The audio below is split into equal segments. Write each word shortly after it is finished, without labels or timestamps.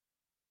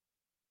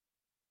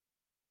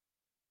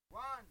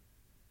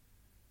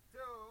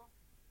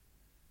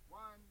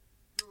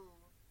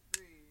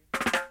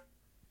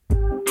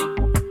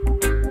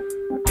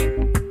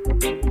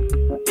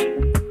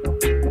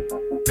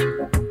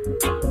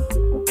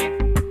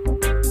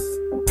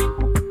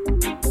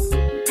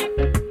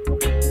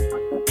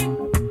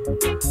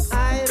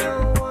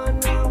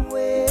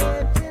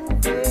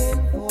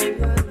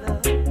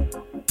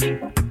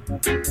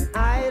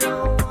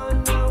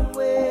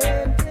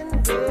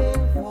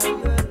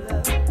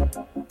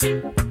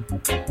From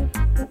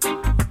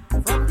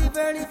the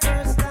very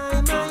first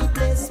time I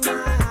placed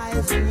my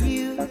eyes on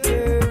you,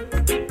 girl,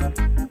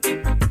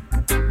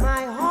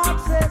 my heart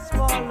says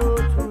follow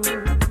through.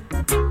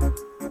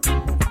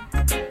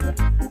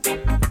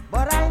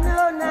 But I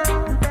know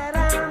now that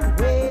I'm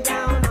way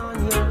down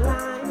on your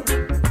line.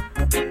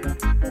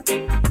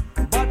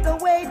 But the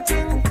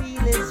waiting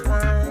feel is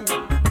fine.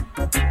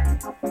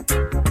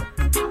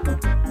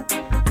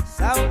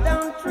 So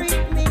don't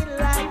treat me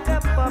like a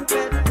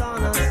puppet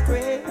on a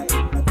string.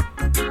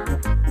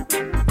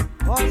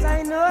 'Cause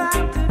I know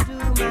how to do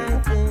my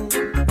thing.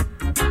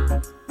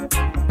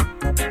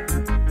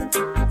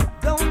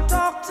 Don't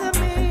talk to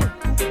me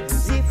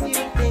as if you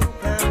think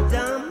I'm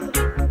dumb.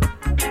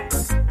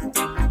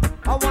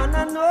 I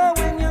wanna know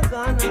when you're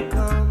gonna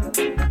come.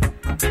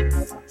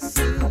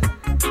 See,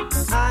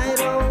 I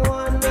don't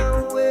wanna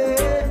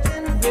wait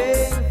in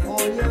vain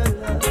for your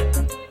love.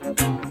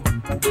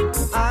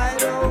 I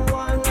don't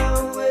wanna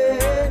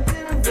wait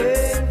in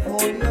vain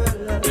for your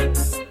love.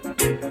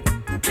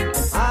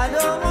 I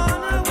don't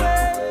wanna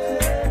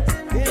wait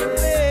in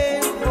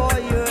vain for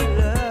your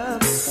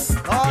love.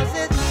 'Cause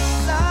it's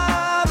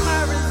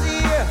summer is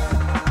here,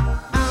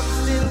 I'm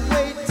still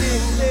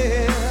waiting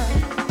there.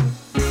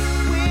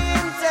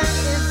 Winter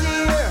is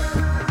here,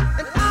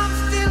 and I'm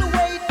still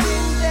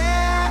waiting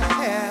there.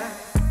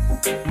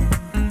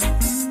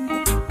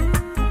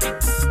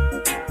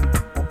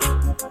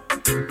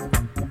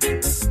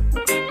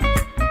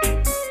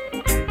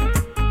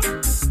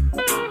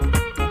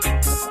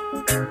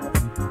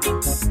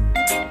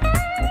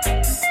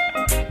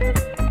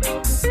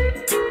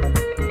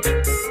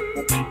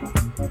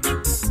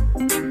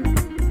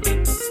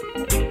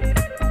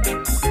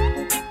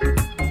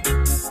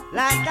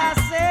 Like I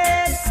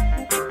said,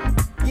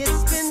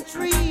 it's been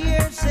 3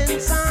 years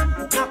since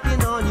I'm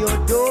knocking on your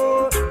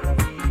door,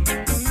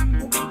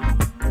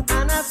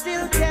 and I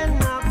still can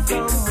knock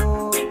some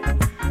more.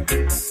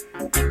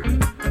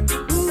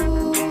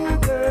 Ooh,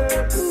 girl,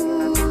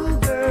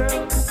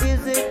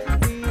 is it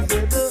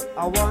feasible? I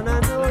wanna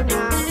know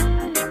now,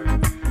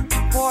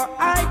 for I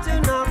to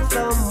knock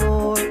some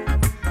more.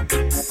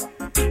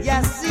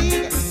 Yeah, see,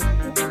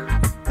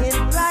 in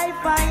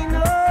life I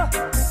know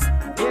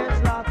there's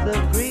lots of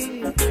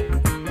grief,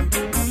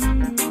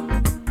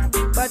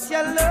 but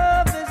your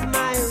love is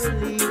my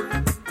relief.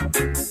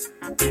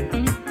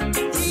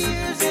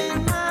 Tears in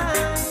my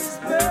eyes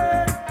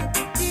burn,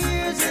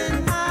 tears in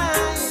my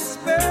eyes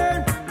burn,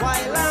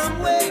 while I'm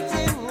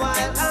waiting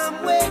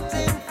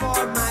for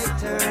my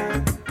turn.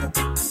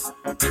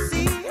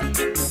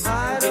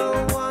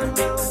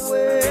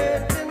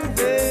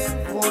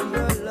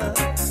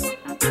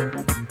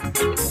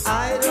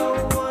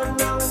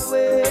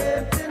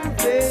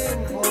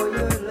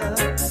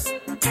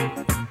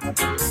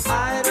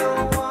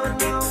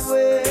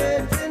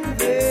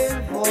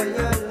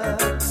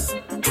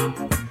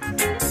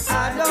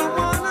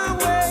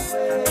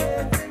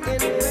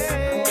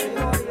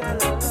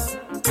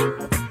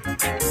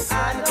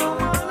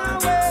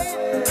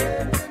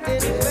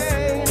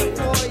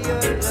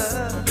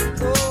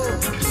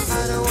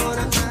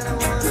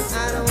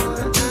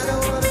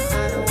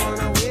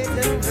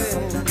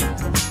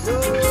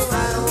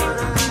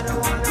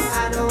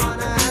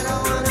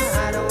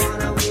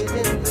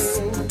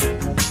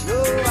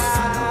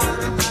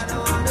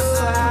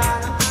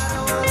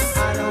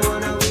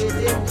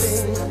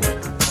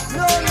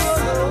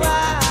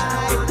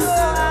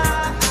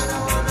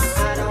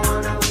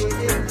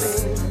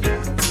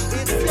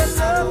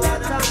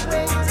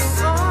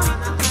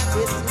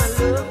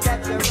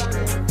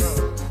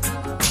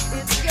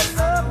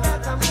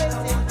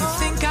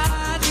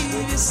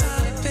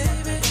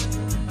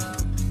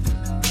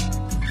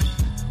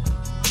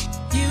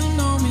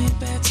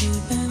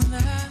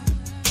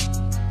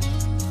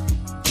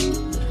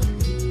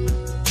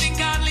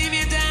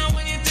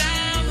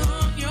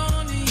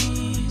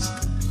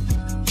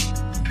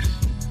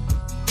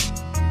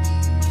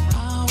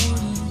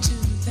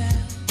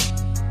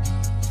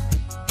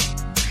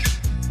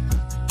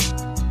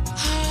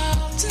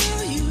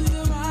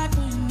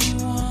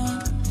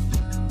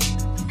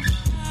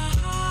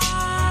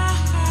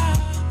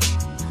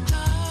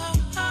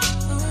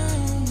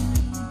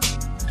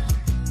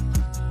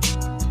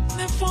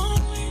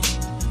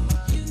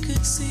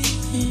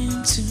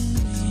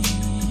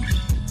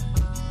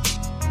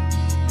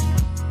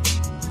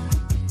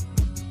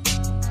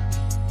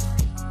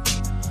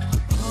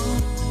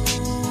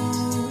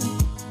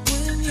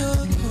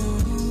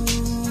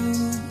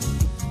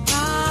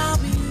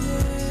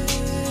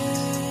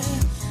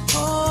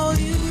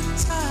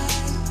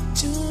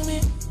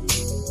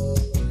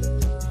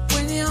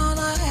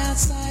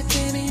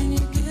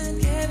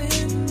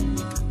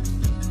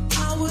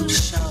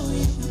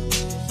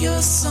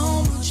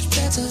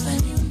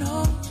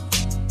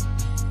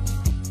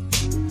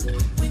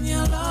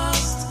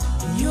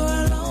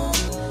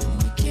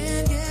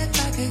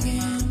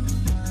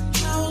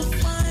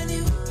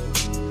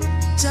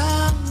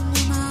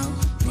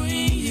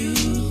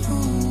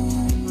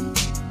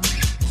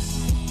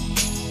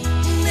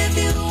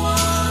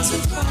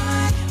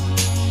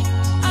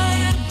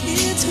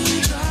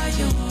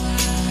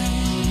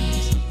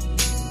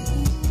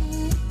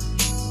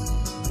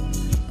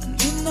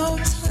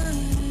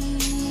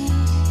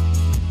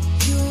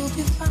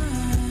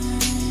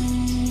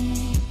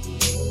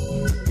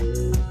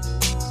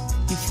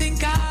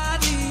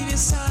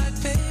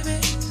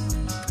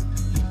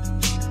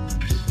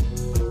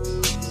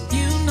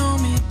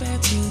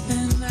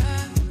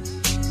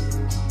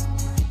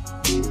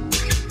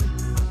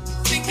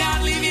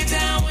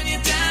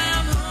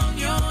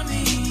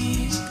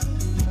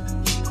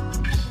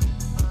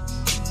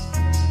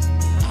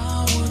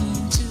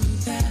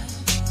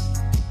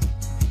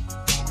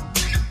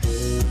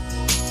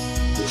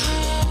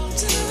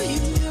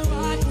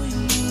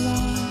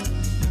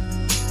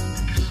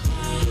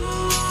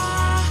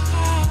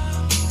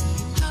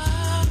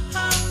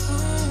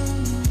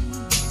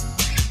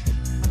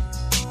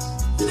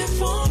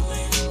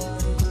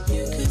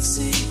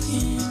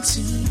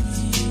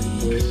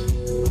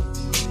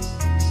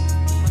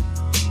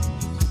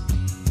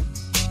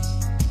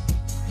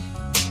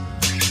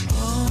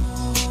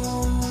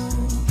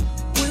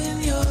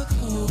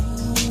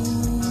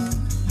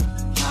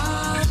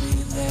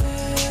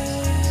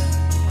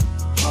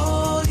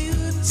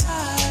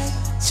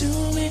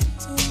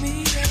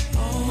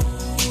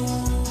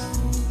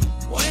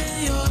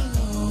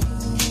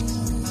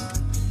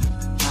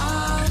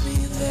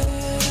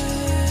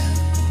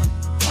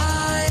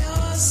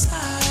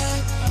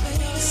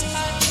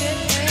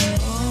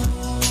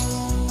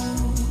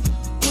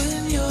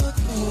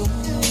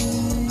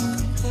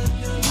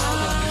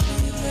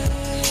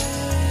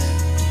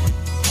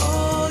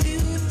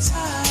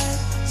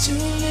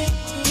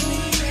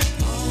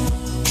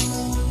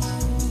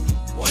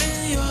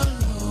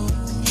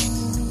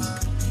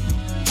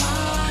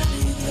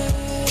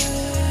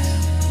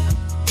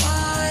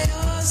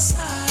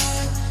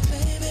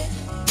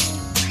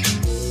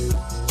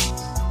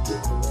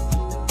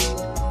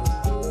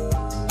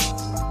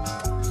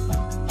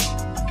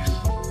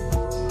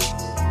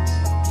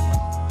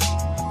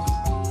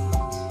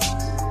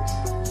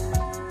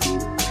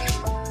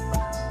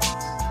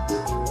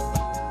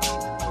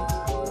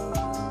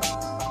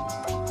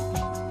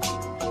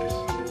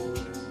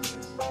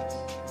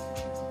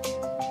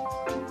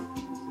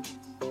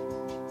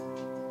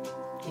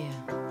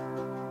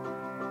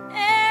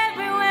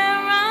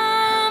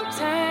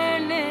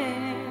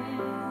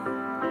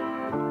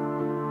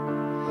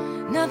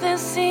 Nothing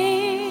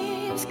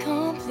seems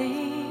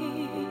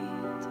complete.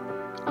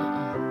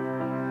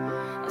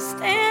 I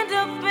stand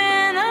up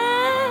and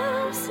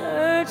I'm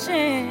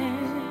searching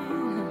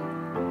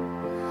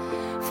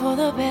for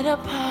the better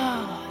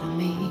part of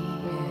me.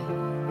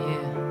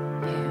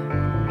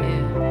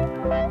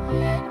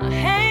 I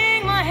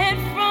hang my head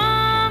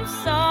from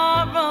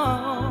sorrow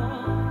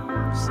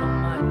so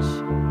much.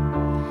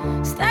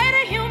 State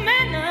of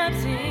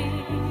humanity.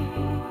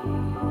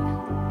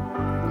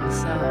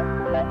 So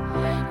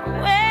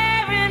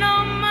wearing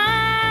on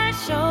my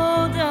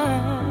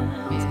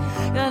shoulders,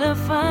 gotta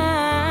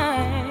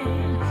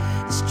find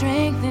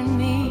strength in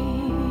me.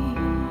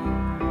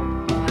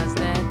 Why's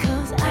that?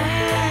 'Cause I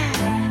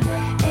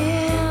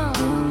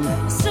am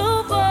a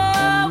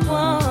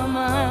superwoman.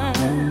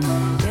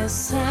 Yes,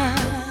 I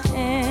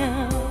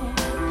am.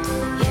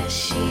 Yes,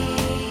 she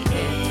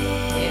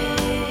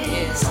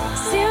is.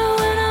 Still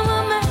when I'm a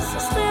mess, I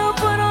still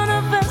put on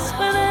a vest,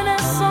 feeling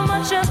it so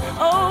much as,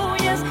 oh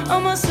yes,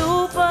 I'm a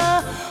superwoman.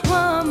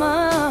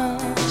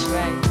 That's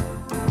right.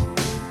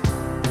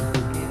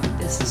 Yeah,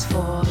 this is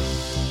for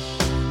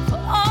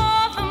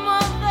all the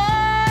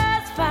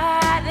mothers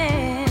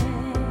fighting,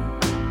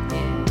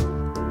 yeah,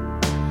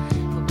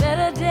 for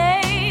better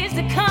days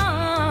to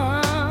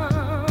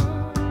come.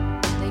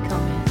 They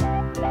coming.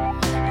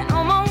 And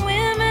all my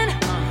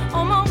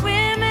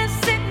women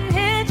sitting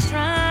here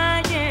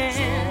trying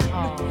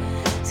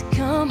to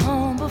come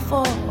home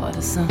before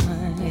the sun.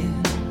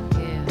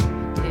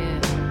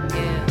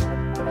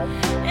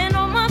 And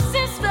all my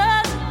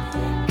sisters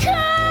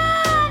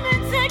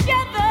coming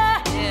together,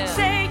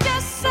 say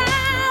yes I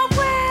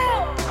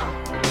will,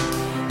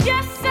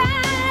 yes I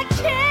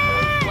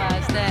can. Why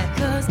is that?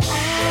 'Cause I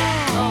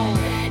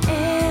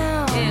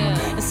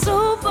am a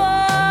superwoman.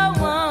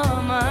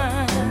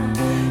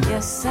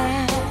 Yes I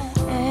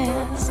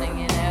am.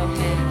 Singing out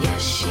there.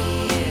 Yes she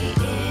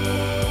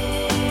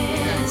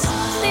is.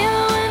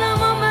 Still when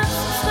I'm a mess,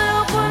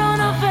 still put on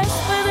a vest,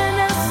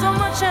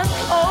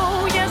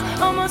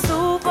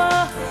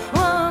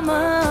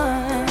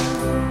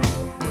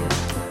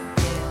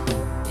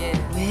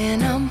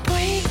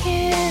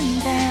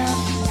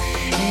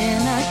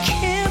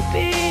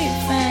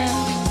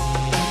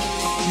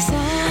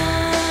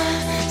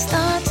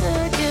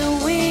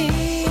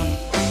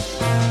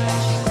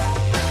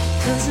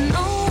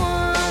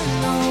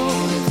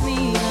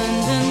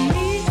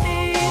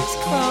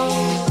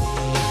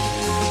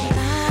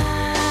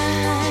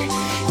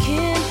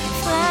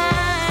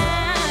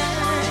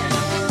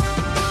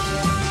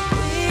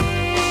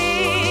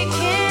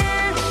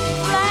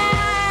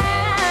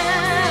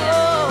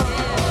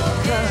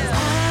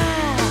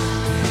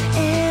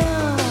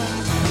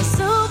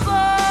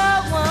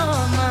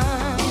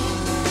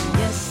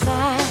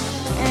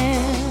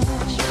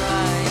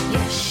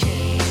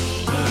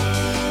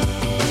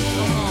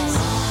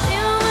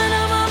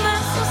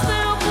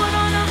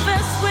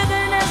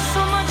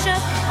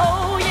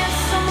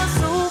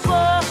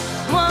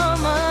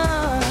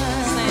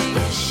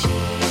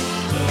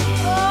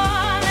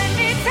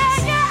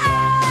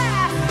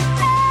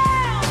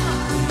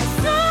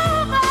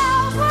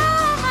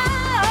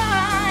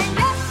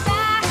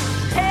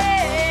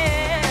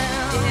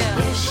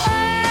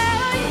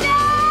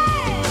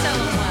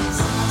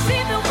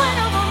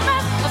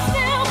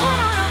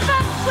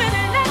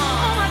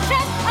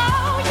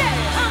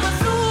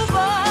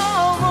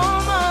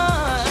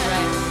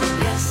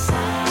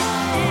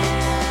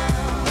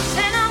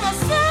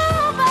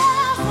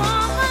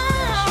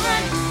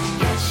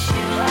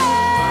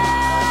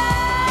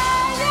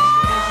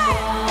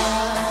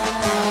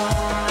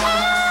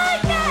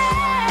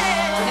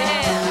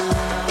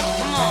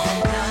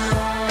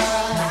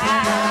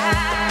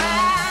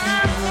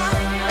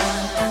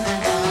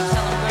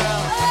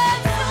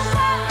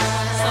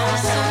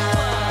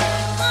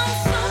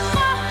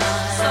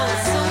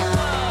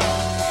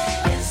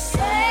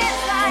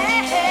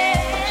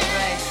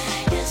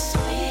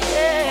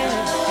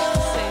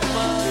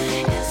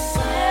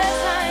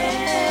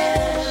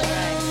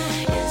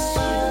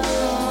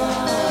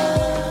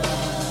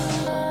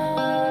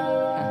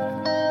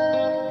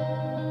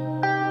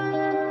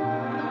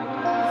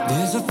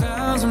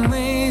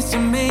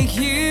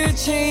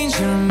 change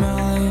your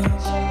mind.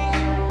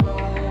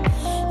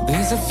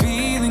 There's a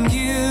feeling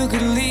you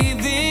could leave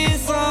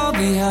this all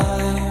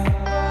behind.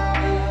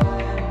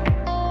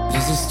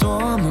 There's a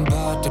storm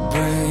about to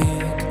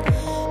break.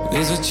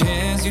 There's a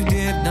chance you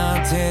did not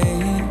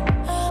take.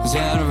 There's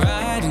that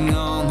writing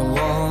on the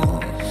wall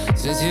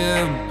says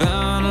you're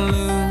bound to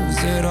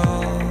lose it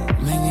all.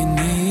 When you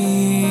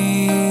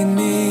need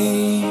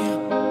me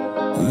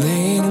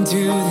late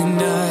into the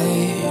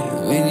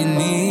night, when you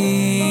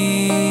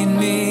need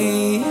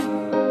me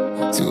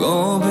to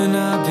open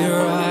up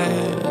your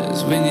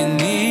eyes, when you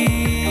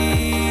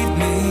need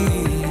me,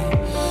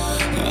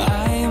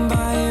 I am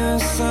by your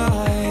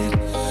side.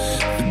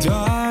 The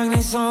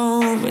darkness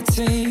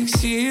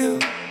overtakes you.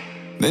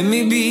 Let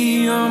me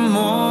be your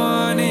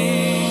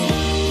morning.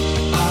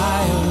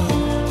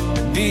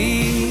 I'll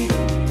be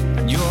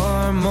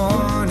your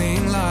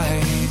morning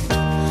light.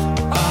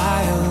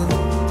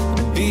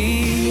 I'll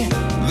be,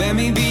 let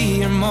me be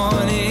your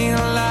morning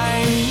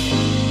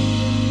light.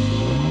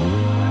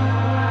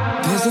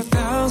 There's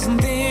 1,000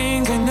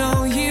 things I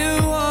know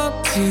you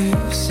want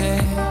to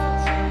say.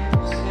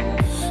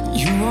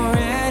 You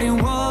already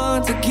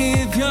want to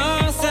give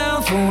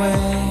yourself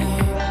away.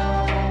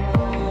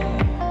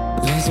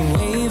 There's a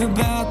wave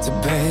about to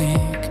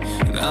break,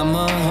 and I'm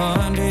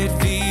 100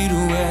 feet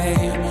away.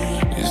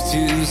 It's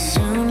too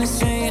soon to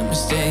say a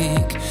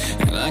mistake,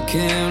 and I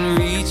can't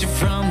reach you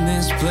from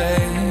this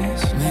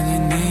place. When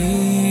you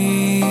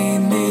need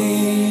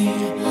me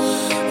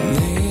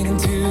late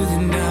into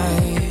the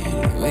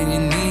night, when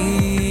you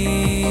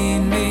need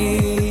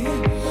me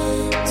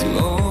to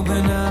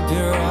open up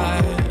your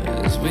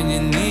eyes, when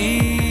you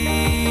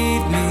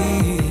need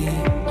me,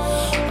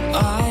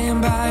 I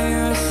am by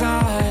your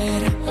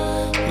side.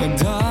 The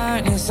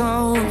darkness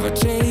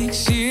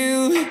overtakes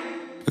you.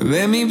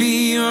 Let me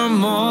be your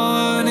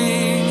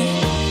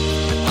morning.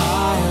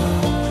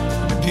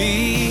 I'll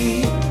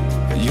be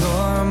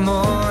your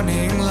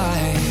morning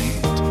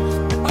light.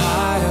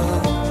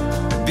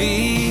 I'll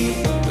be,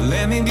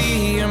 let me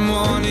be your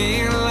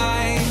morning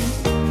light.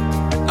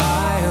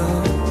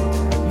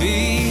 I'll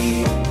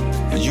be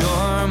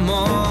your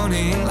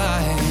morning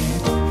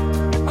light.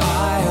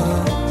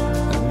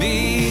 I'll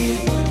be,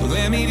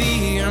 let me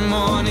be your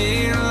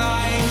morning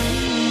light.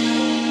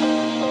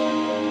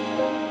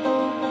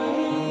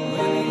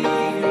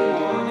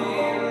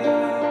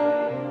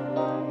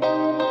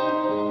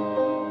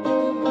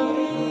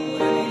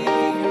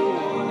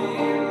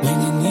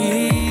 When you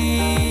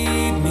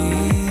need me,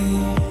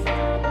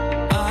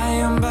 I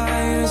am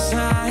by your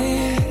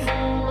side.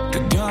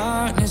 The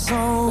darkness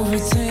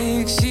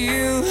overtakes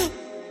you.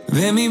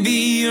 Let me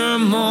be your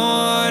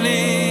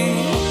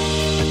morning.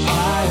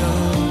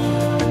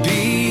 I'll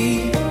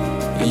be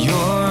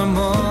your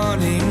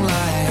morning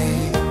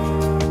light.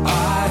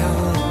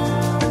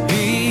 I'll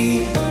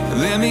be,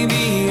 let me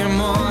be your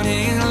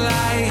morning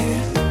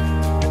light.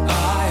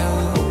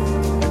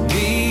 I'll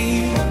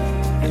be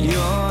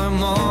your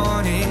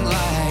morning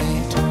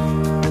light.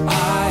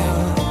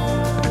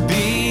 I'll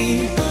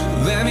be,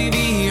 let me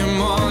be your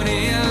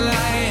morning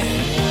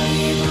light.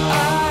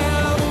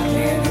 I'll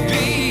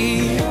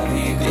be,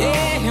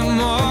 yeah, your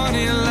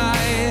morning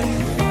light.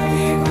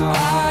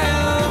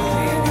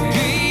 I'll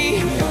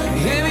be,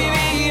 let me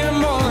be your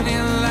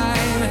morning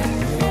light.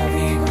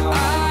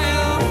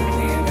 I'll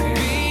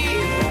be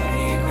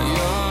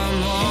your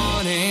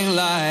morning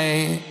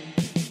light.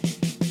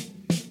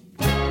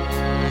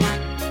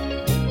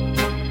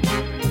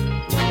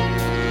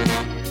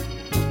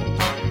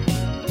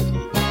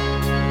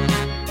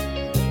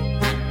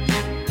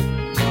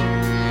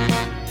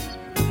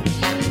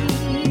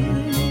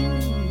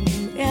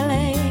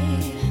 LA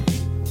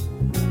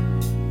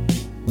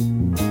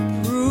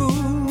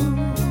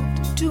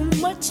proved too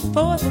much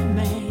for the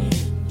man.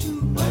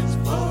 Too much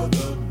for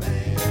the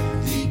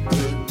man. He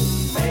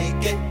couldn't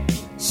make it.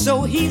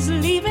 So he's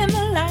leaving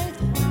the life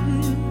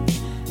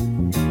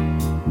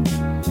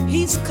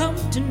he's come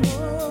to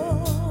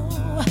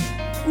know.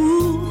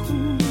 Ooh.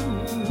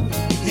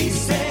 He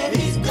said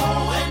he's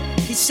going,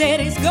 He said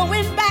he's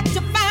going back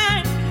to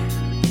find.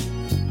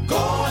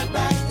 going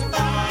back to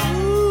find.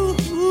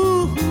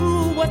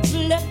 Ooh, what's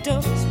left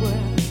of his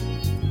world.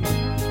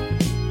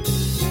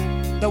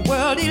 The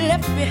world he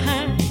left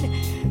behind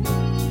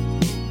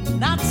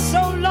not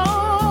so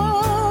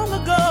long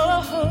ago.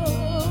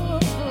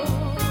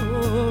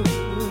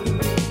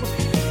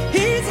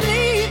 He's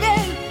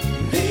leaving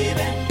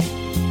Leaving,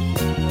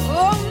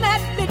 on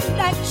that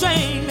midnight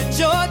train to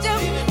Georgia.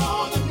 leaving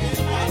on the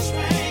midnight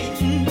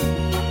train.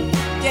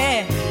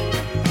 Yeah,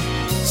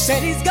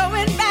 said he's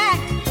going back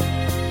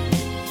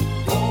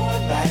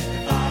Going back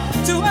to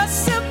find. to a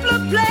simpler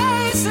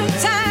place and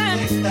time.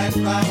 Takes that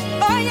right.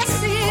 Oh,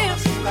 yes, he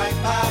is. See right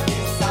by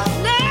his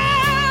side.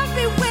 Now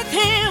be with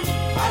him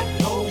I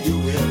know you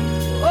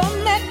will. on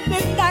that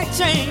midnight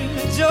train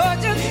to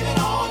Georgia. Leaving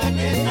on the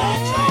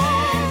midnight train.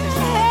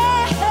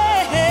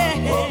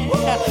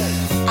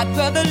 I'd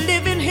rather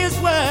live in his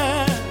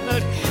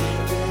world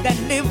than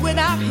live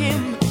without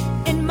him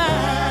in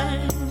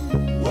mine.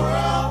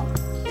 World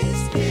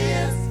is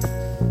his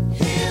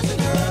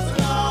and hers.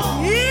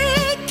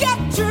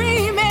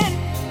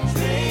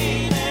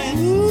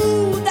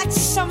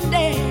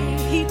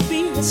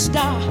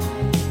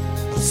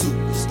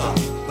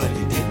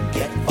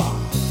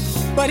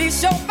 he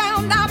sure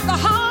found out the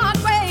hard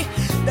way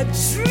that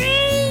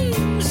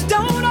dreams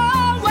don't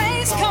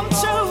always come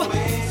true.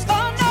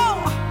 Oh no.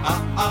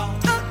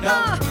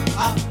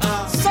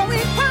 So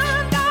he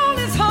pawned all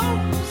his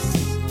hopes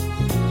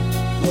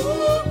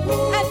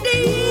and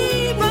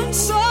even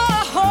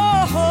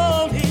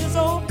sold his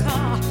old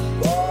car.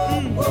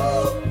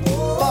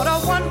 Bought a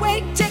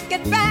one-way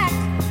ticket back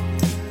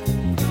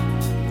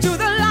to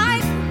the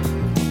life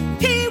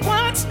he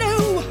once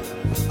knew.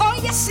 Oh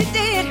yes he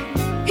did.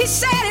 He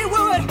said he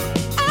would.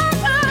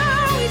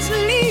 Oh, he's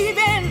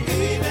leaving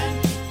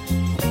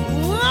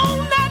on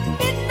that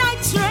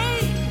midnight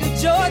train to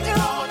Georgia.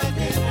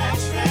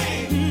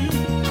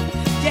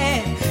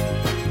 Yeah.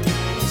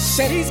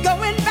 Said he's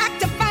going back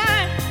to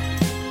find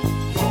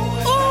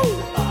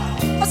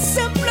a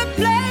simpler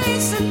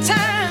place and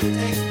time.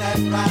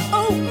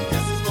 Oh,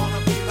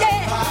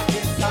 yeah.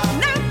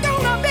 And I'm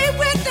gonna be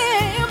with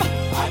him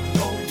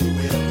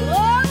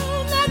on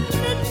that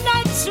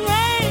midnight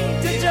train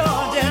to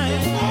Georgia.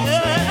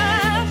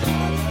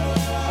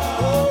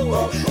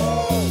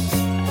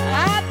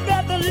 I'd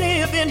rather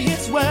live in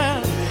his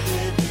world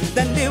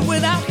than live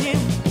without him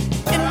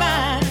in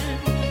mine.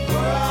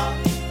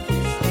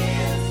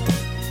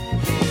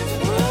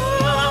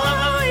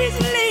 Oh, he's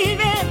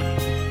leaving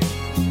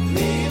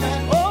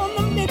on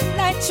the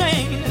midnight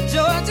train to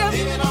Georgia.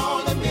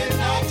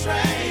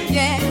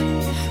 Yeah.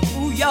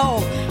 Ooh,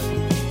 y'all.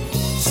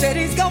 Said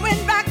he's going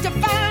back to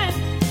find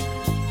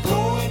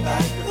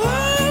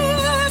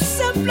a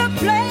simpler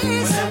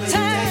place and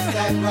time.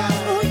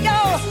 Ooh,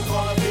 y'all.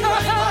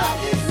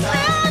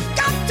 I've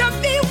got to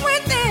be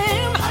with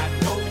him.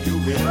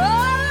 Oh,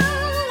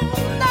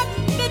 that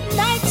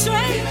midnight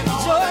train to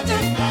Georgia.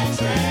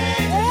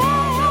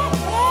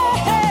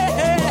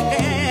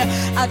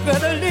 I'd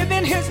rather live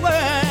in his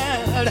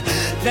world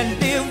than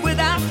live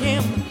without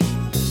him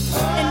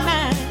in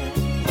mine.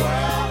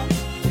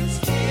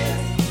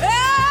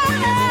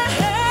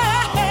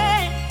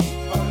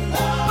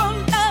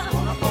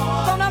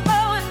 Gonna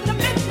board the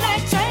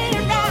midnight train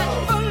and ride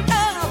for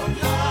love.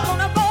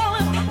 Gonna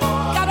board,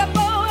 gotta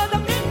board the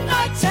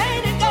midnight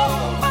train and go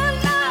for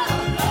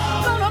love.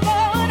 Gonna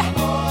board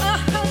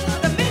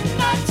the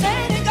midnight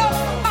train and go.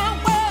 My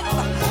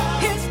world,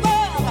 his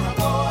world,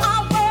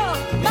 our world,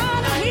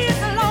 mine and his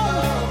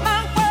alone.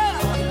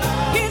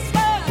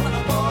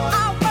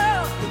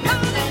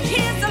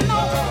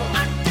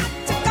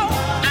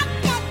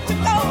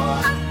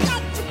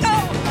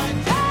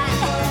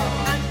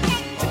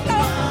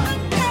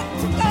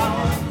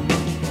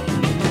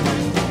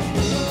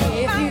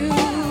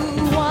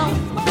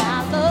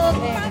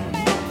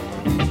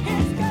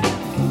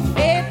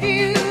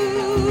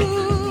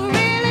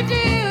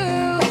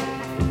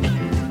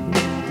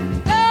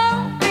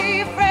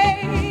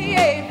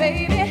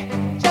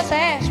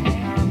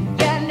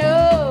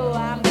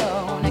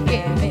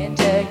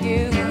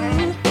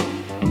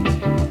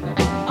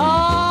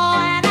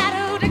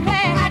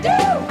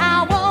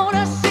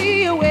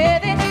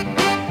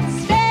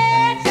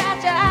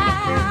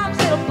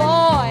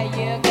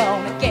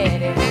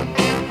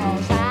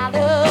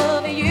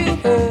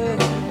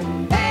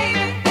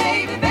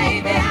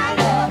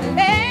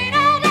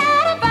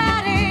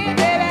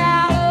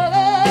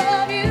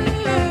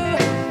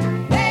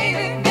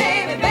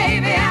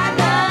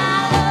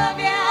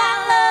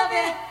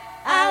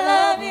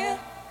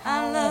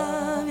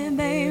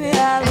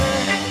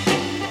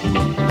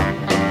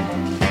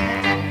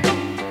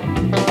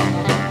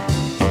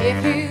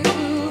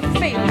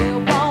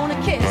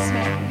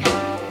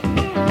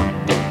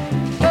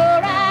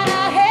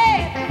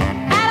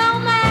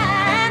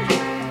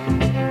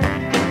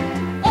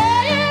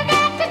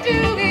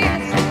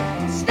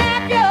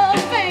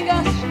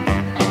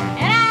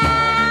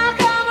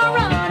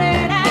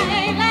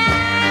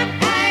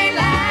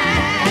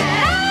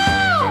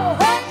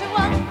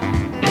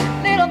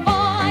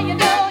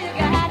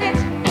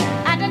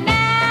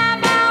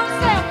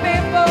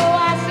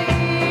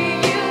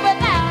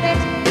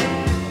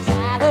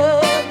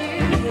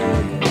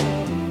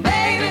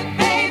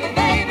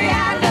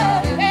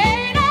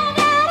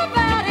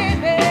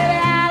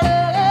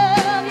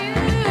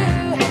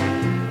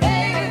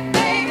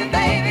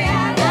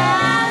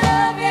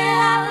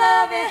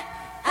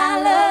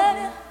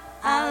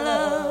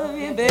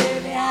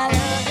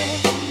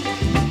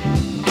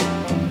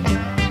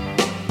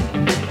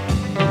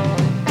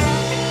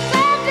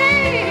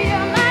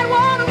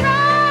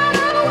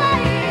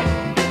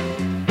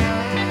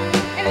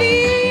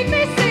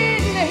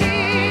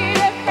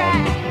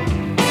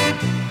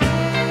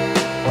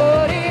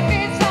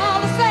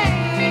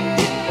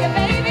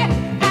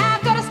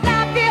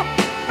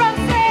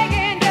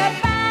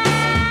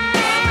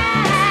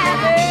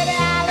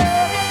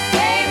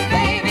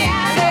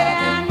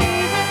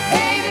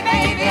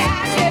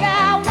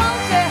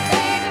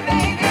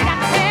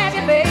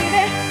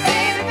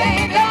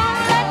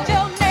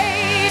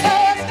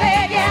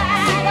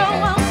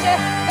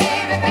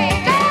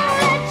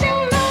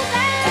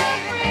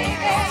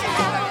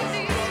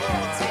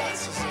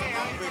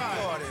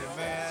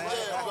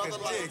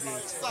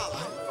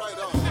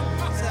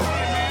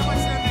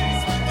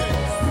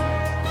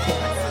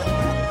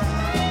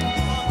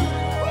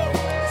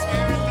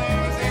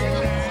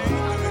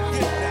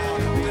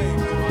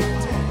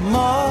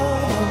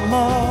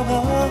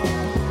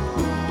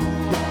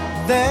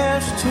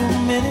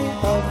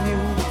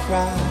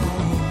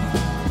 crying.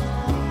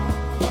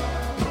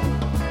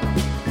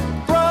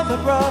 Brother,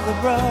 brother,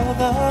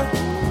 brother,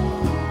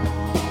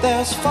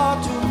 there's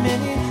far too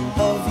many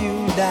of you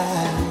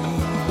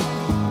dying.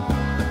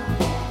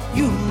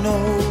 You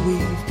know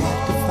we've got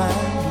to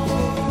find a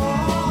way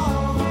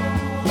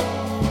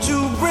to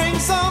bring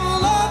some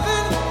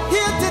loving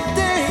here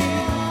today.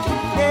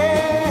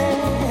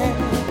 Yeah.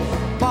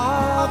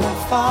 Father,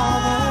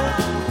 Father,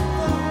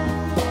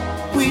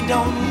 we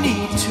don't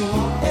need to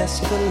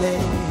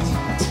escalate.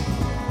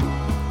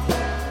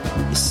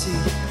 You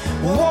see,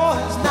 war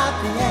is not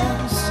the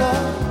answer,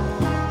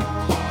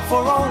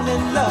 for only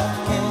love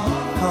can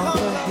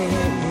conquer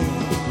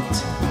hate.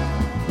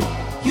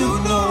 You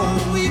know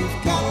we've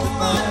got to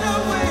find a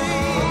way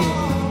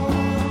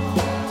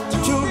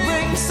to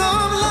bring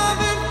some love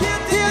in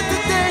here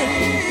today.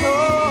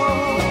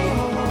 Oh,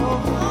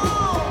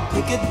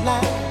 picket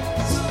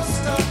lines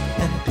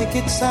and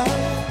picket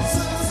signs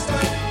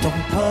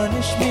don't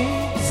punish me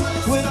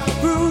with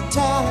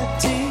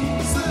brutality.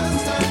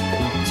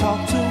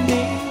 Talk to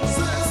me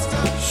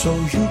so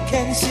you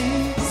can see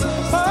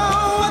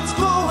what's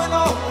going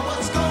on.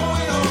 What's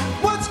going on?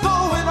 What's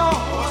going on?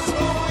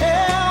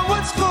 Yeah,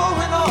 what's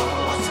going on?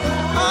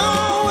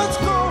 Oh, what's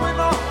going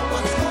on?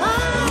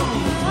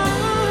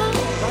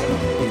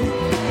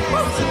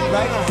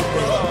 Right on.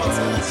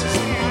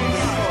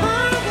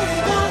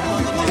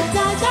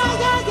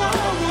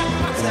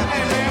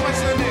 Hey man,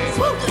 what's your name?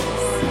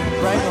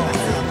 Right on.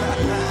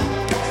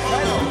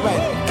 Right on.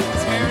 Right on.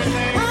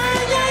 Everything.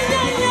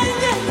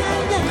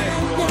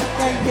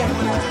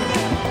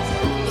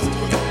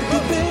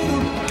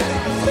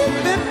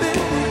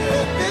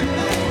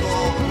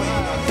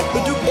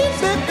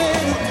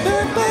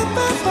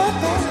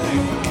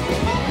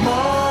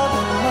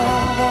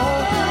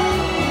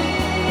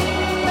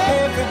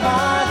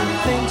 Everybody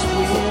thinks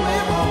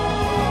we're wrong.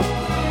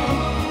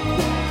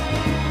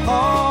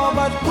 Oh,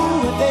 but who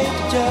are they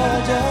to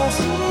judge us?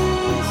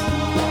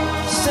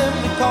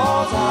 Simply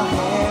cause our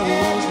hair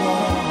is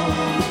long.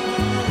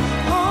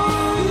 Oh,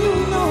 you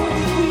know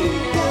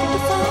we've got to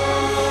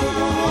find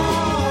a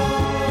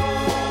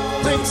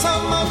way. Bring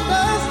some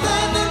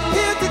understanding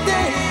here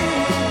today.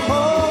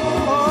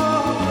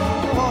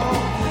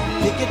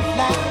 Picket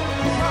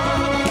lines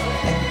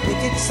and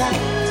picket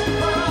signs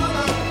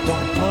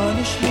don't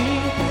punish me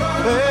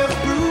with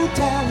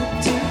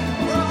brutality.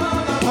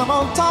 Come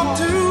on, talk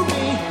to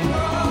me.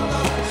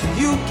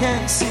 You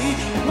can see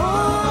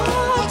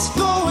what's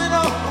going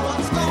on.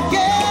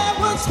 Yeah,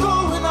 what's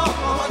going on?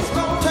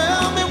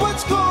 Tell me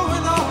what's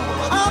going on.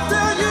 I'll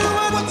tell you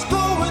what's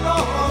going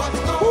on.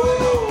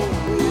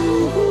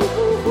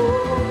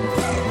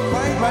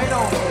 Right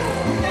on.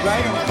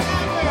 Right on.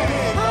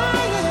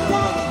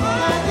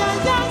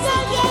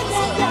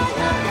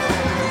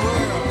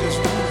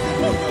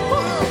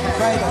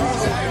 Right on.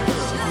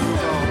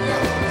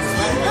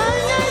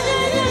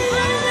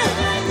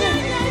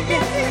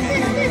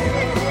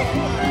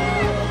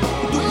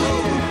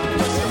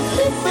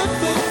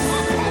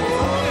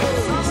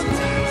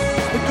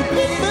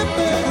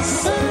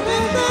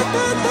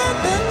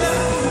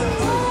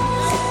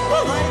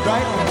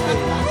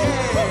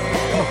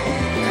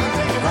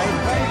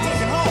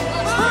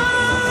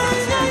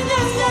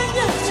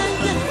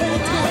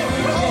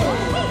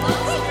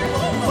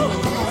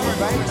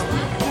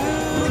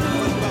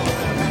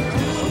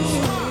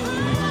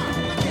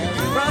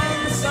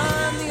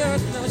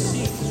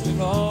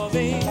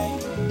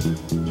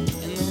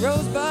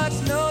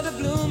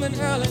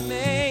 Early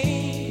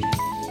May.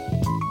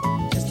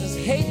 Just as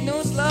hate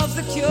knows love's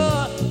the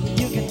cure,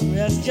 you can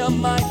rest your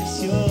mind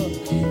assured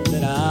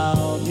that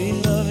I'll be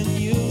loving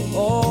you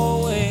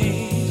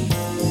always.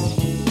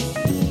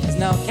 As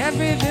now can't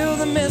reveal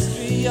the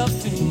mystery of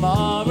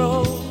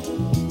tomorrow,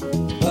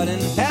 but in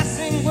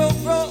passing we'll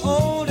grow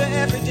older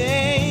every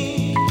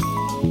day.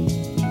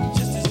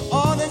 Just as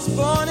all that's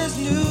born is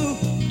new,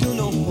 do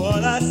know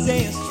what I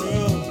say is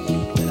true,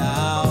 that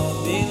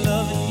I'll be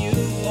loving you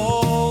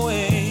always.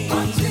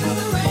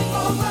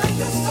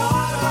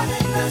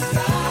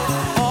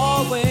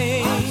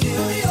 Always.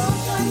 Until the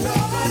ocean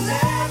covers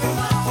every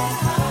mountain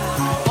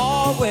high.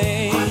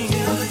 Always.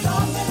 Until the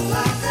dolphin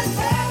flies and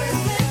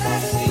carries in the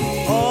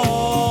sea.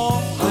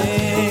 Always.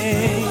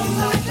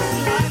 Until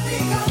life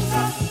becomes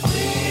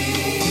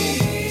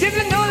complete. Did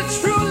you know that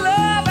true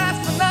love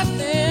asks for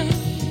nothing?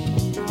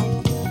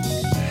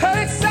 Her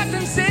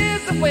acceptance is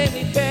the way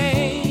we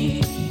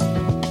pay.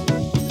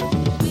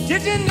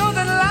 Did you know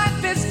that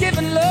life is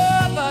giving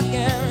love a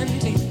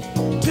guarantee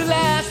to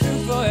last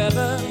through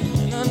forever?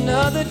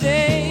 Another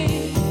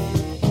day,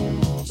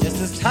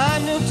 just as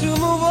time knew to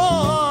move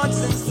on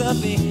since the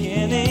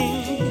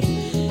beginning,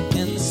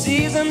 and the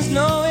seasons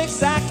know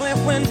exactly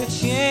when to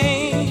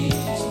change.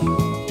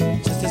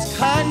 Just as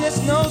kindness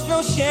knows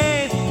no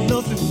shame,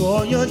 know through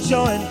all your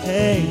joy and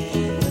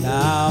pain, that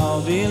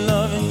I'll be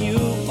loving you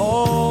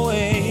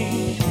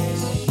always.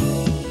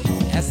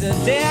 As the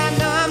day I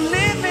know I'm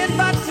living,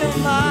 but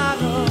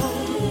tomorrow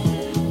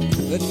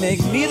could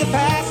make me the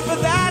past, for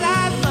that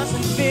I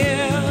mustn't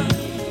fear.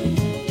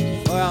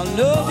 For I'll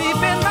know deep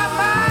in my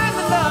mind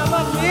that love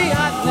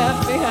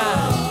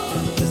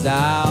 'cause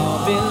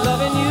I'll be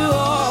loving you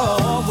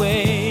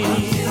always.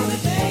 Until the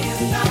day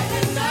is night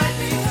and night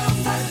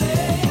becomes the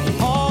day.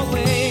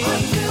 Always.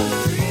 Until the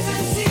trees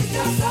and seas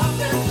just up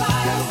and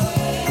fly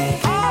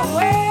away.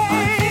 Always.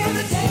 Until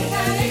the day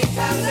that 8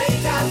 times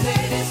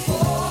 8 is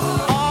 4.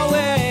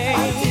 Always.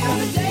 Until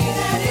the day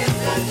that is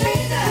the day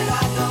that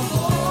I know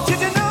more. Did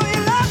you know you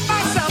love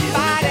by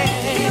somebody?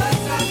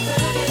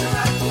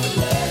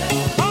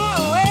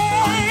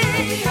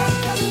 Always.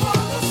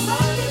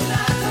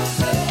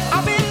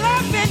 I'll be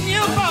loving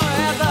you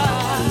forever.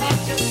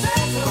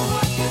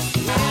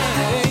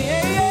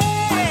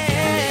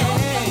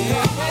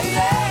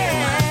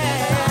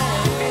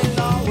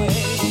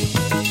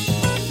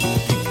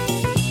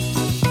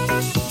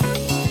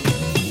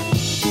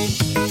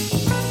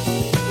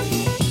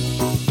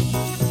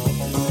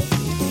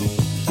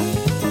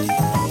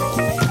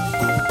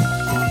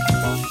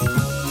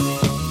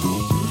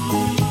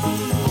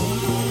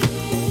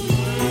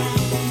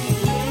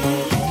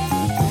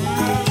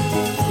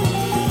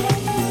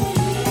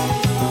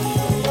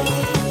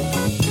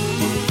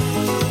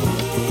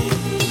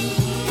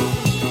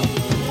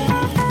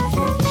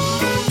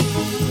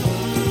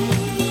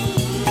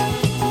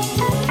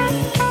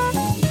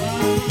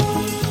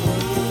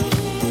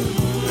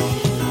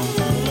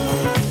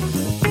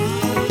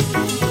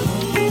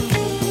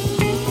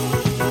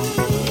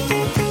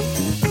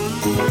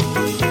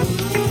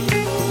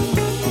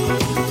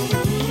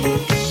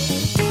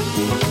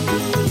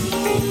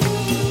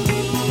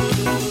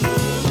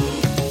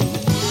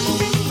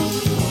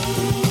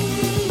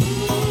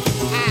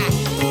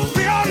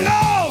 We all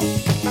know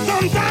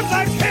sometimes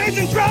life's pains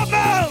and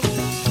trouble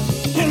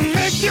can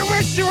make you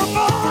wish you were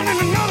born in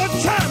another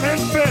time and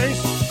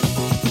space.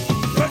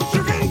 But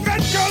you can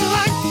bet your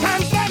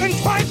lifetime seven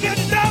twice your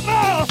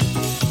double.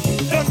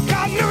 If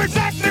God knew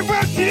exactly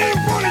where He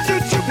wanted you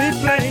to be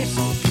placed.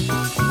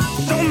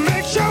 So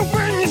make sure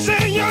when you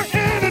say you're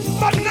in it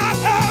but not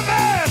of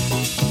it,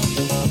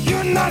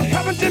 you're not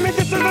heaven till you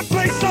get to the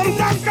place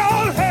sometimes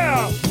called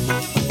hell.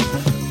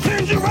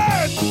 Change your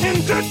words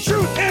into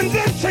truth and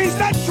then change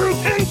that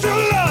truth into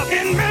love.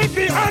 And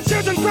maybe our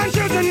children,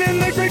 grandchildren,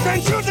 and their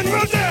great-grandchildren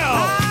will tell.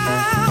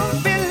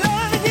 I'll be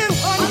loving you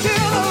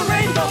until the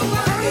rainbow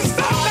turns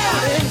to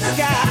in the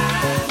sky.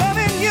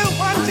 Loving you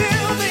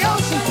until the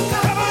ocean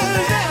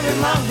covers every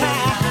mountain.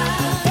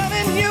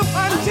 Loving you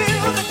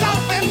until the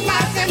dolphin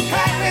flies in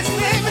Paris,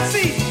 live and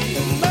see.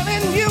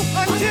 Loving you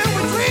until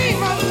we dream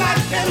of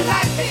life and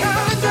life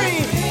becomes a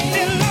dream.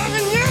 And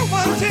loving you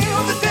until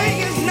the day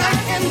is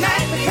night and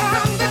night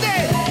becomes the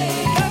day.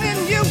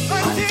 Loving you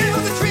until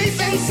the trees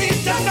and seas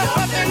just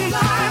up and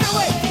fly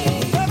away.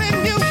 Loving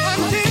you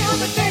until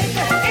the day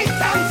that 8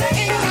 times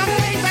 8 times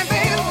 8 times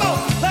 8 is 4.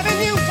 Loving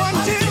you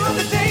until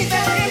the day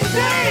that is the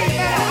day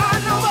that I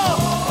know more.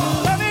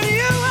 Loving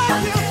you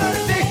until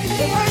the day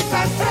the world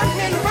starts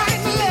turning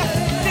right and left.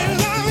 And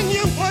loving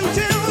you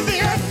until the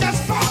earth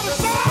just falls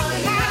apart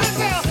and I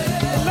myself.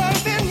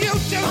 Loving you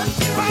till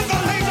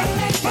Mother Nature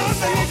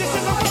just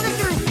is working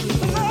through.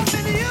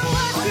 Loving you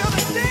until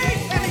the day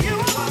that you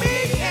are me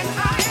and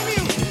I am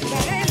you.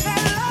 That ain't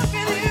that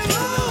loving you.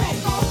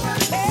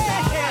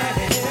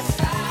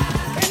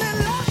 And I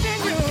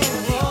loving you.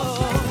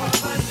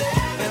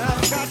 And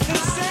I've got to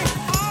say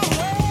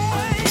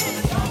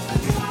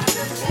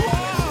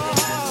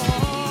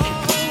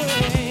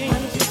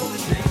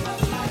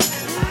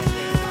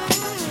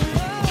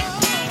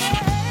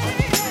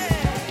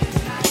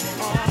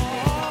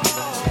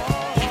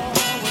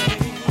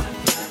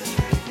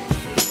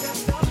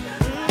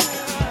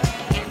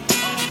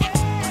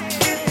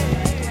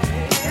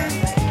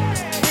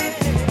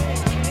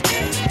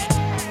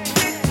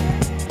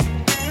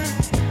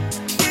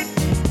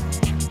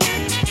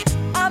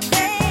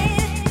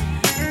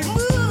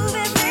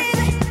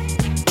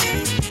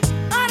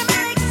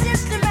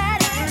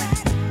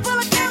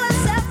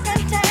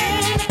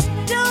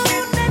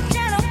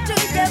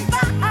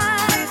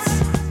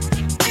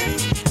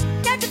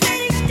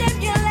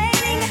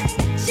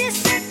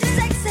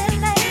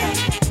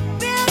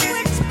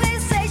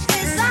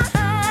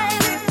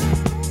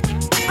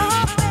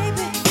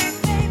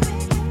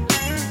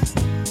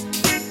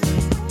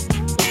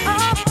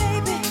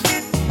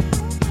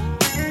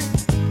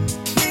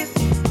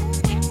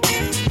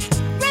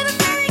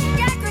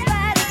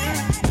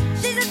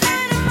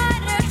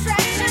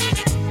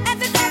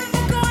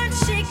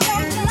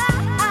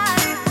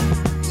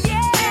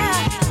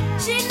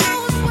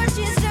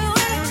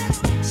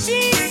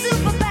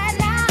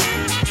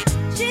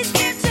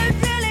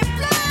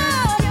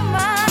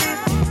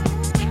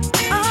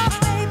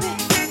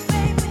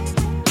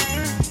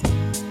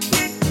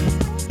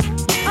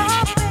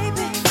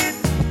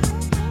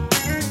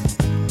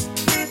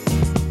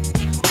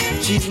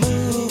she's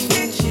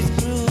moving, she's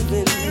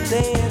grooving,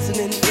 dancing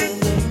until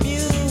the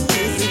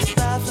music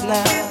stops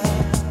now.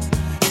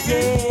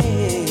 Yeah.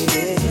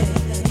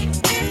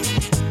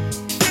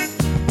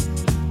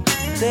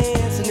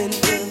 Dancing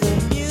until the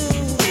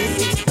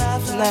music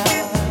stops now.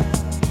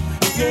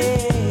 Yeah.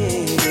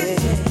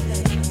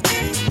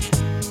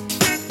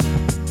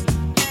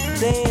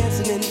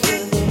 Dancing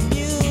until the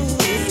music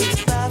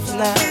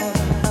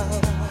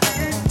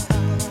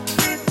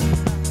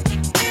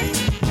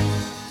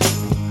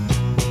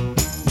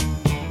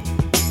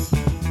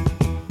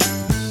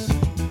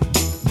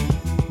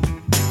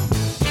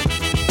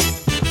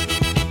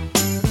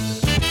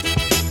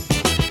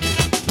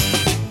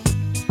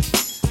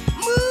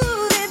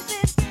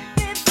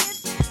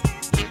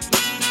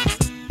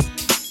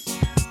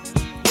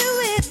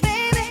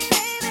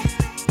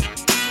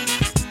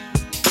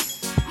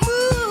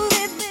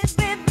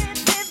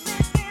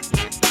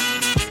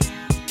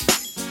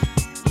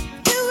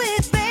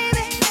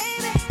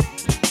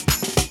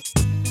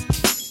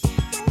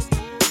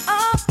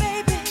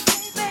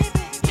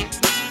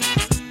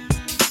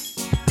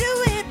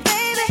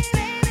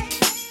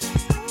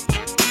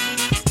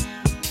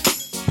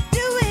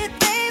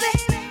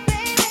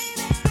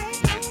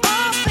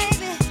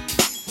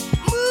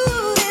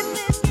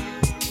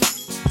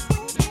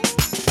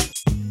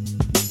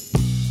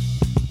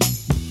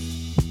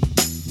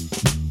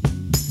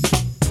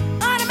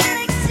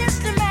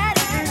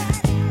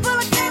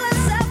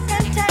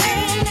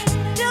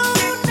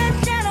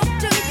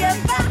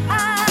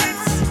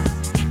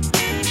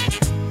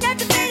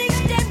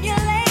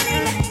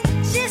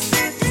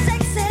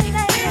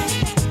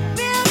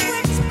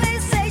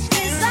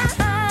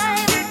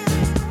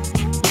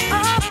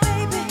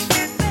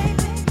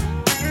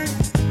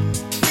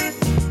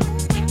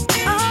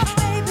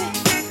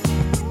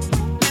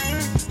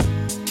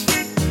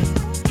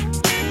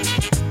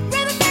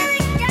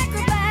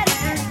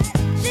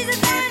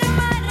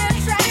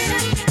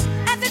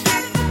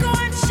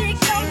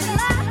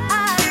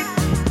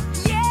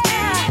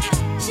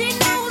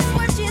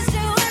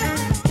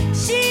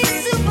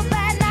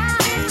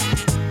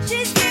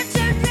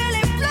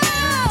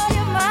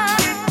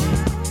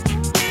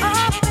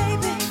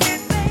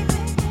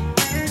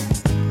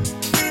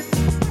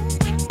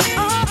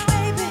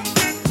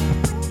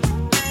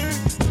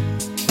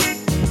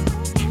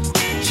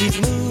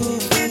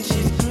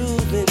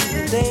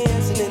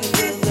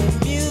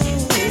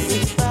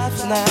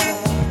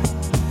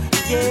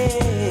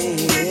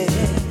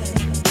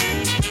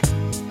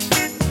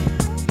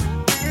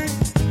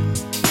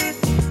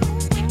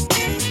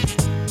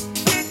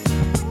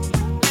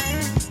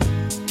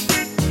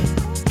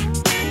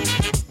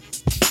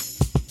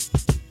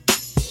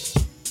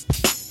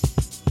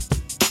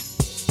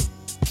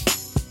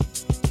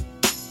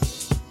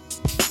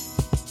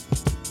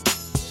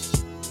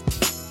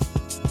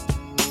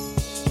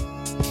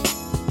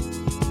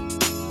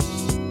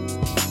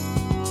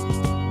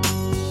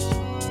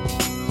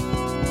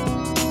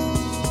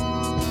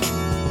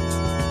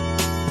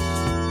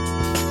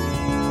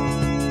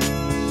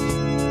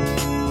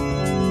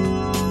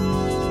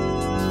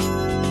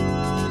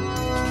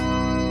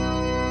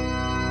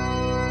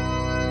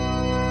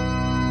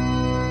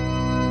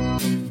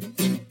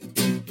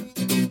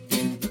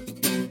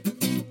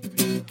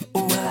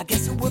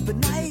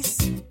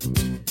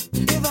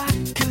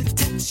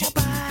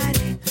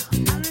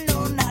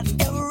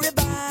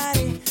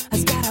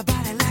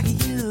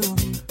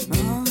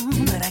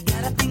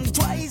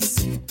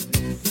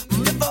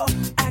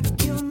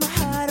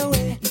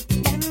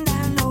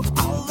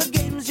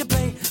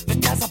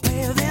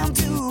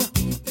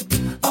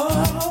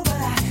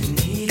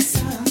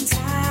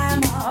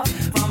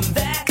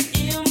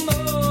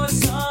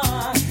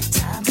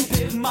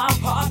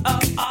heart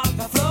up off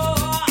the floor.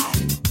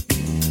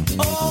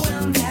 Oh,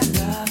 when that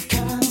love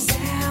comes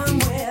down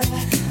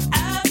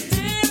without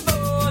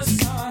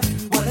devotion,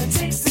 well, it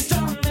takes a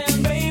strong man,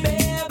 baby,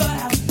 but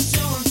I'm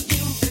showing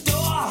you the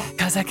door.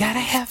 'Cause I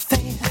gotta have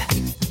faith.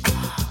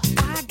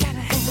 I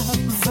gotta have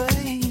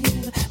faith.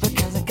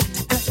 Because I got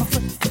to have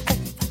faith.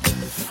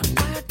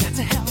 I got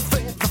to have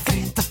faith.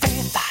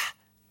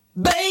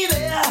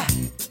 Baby,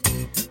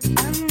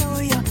 I know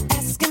you're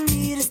asking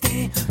me to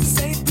stay.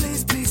 Say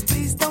please, please,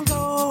 please don't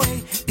go away.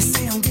 You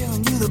say I'm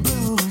giving you the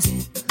blues.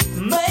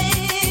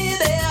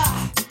 Maybe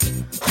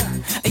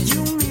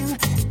you mean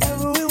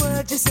every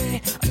word you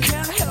say. I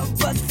can't help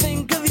but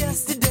think of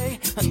yesterday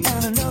and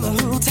another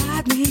who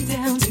tied me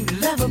down to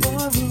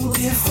lovable rules.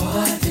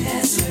 Before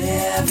this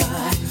river,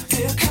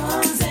 here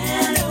comes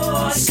an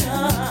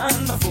ocean.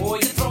 Before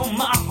you throw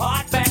my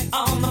heart back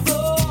on the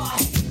floor.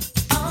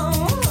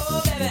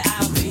 Oh, baby,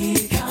 I'll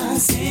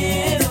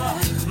reconsider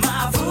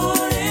my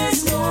foolish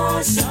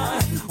notion.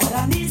 Well,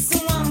 I need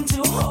someone to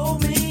hold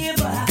me,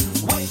 but I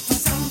wait for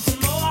something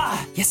more.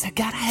 Yes, I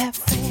gotta have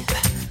faith.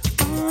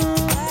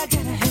 I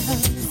gotta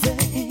have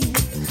faith.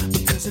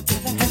 Because I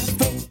gotta have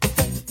faith.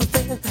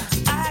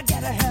 I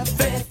gotta have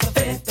faith.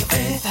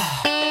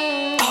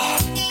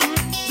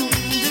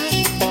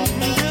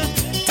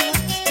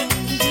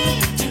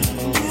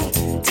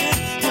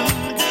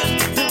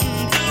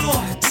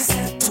 Just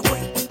have to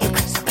wait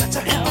because I got to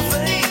have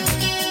faith.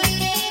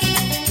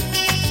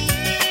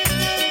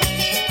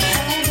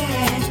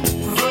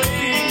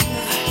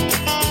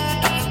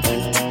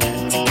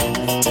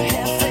 To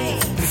have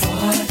faith.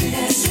 Before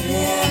this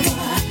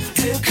river,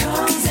 here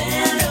comes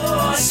an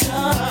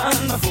ocean.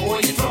 Before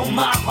you throw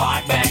my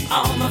heart back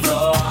on the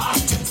floor.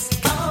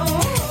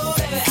 Oh,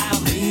 baby,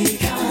 I'll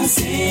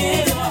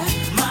reconsider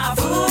my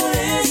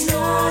foolish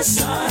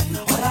notion.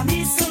 Well, I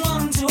need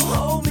someone to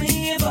hold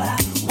me, but I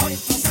wait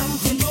for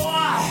something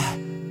more.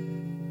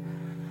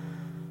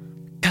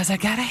 'Cause I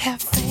gotta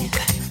have faith.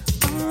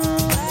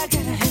 I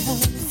gotta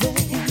have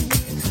faith.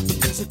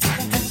 Because I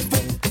gotta have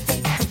faith.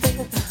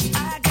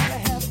 I gotta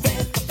have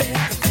faith.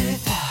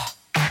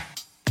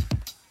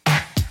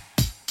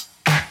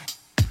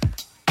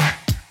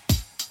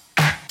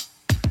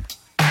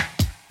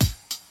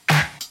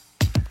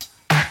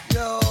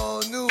 Yo,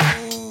 New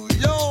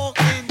York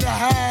in the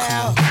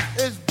house.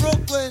 It's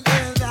Brooklyn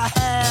in the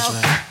house.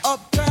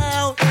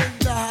 Uptown in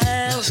the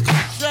house.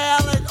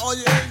 Charlotte, are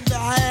you in the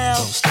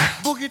house?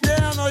 Boogie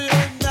Down, are you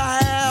in the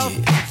house?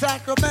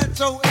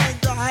 Sacramento in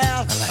the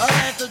house.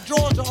 Atlanta,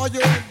 Georgia, are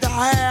you in the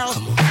house?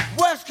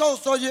 West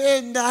Coast, are you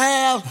in the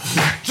house?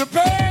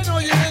 Japan,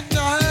 are you in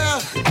the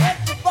house?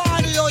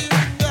 Everybody, are you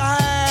in the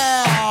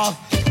house?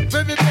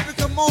 Baby, baby,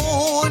 come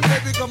on,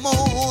 baby, come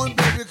on,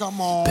 baby,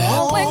 come on.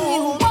 When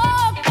you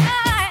walk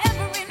by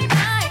every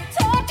night,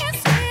 talking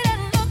sweet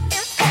and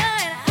looking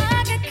fine,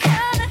 I get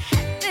kinda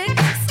hectic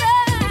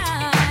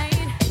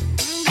inside.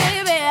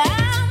 Baby,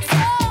 I'm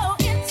so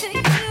into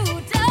you,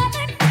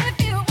 darling. If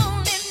you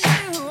only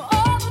knew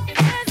all the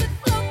things that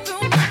flow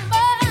through my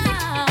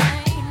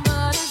mind,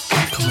 but it's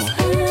just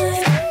so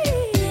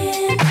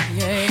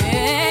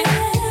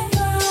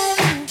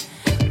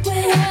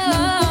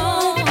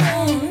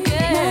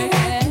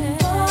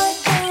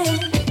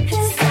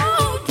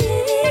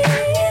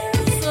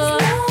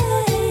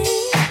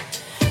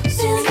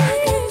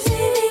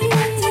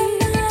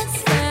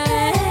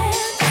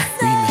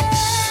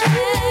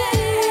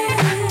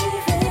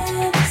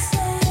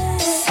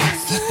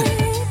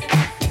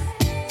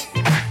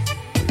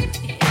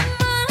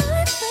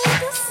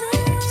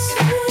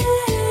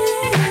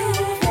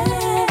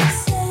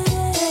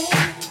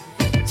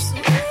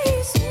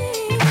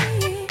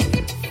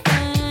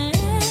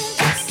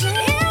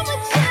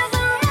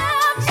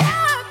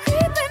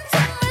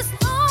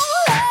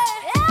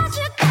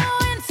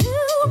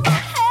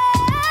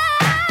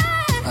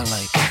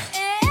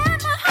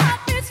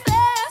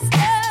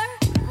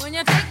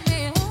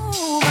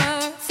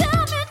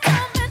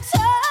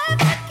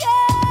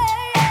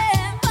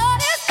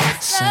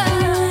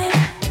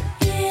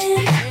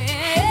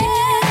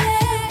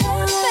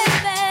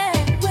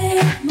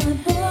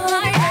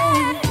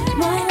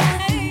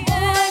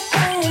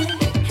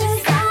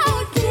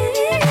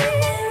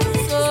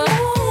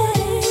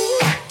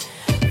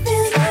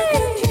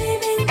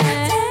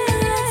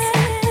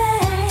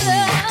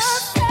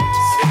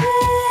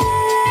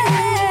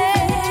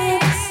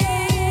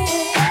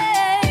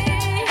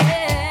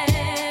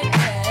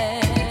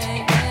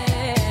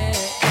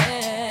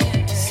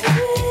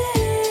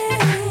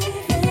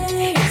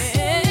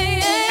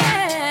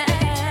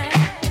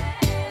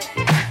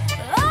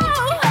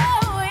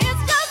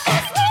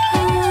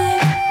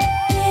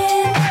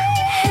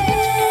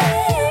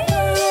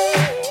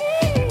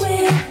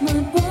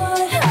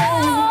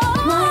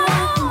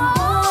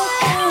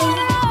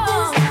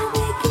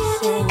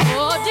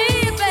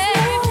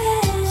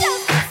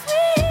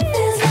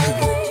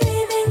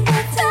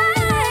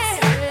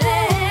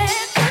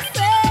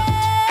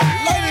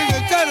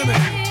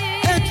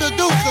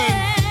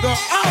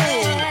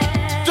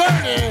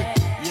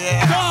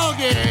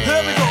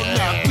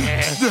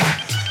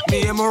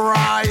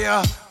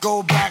fire.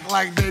 Go back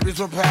like babies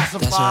with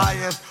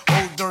pacifiers.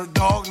 Old dirt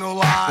dog, no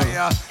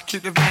liar.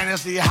 Keep the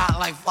fantasy hot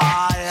like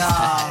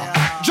fire.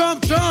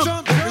 Jump,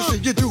 jump, let me see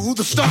you do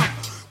the stomp.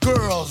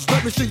 Girls,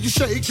 let me see you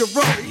shake your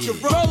rump.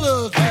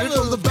 Fellas, hit it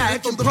from the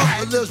back and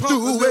front. Let's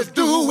do it,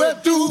 do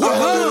it, do it.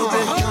 I'm a little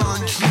bit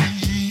country.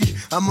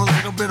 I'm a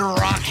little bit of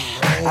rock.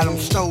 I don't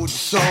stole the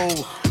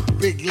soul.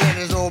 Big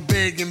letters all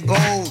big and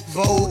bold.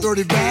 Bold,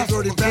 dirty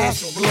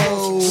bass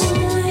blow.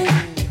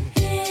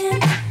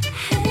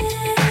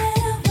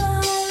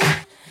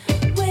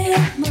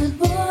 My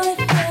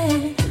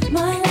boyfriend,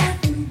 my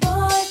laughing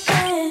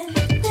boyfriend.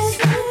 There's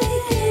no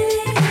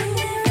beginning,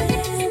 there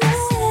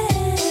is no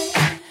end.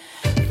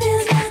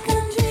 Feels like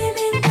I'm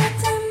dreaming, but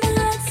I'm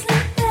not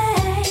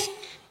sleeping.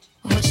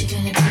 What you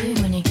gonna do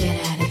when you get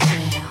out of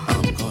jail?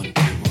 I'm gonna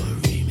do a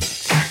remix.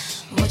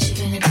 What you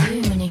gonna do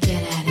when you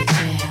get out of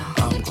jail?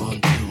 I'm gonna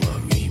do a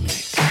remix.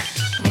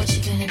 What you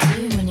gonna do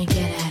when you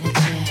get out of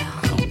jail?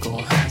 I'm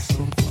gonna have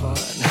some fun.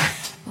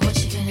 What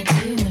you gonna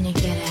do when you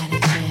get out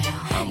of jail?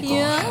 I'm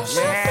gonna have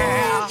some fun.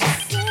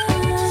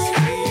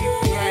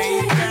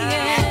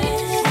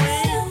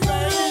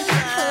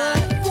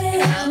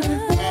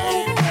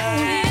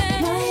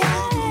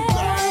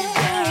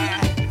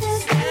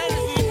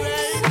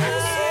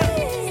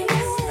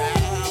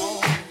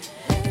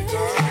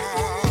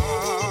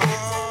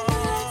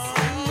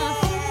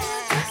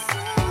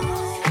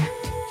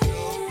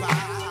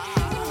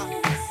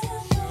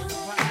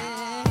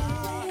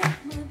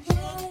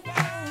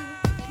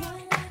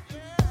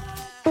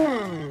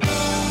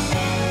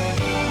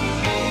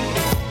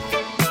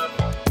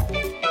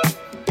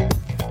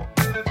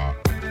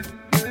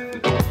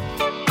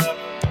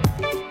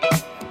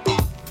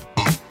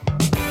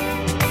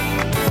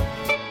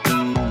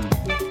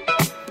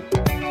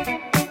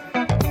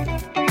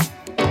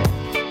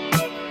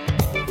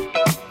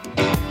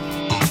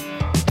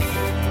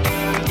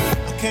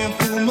 Can't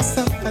fool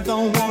myself, I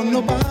don't want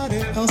nobody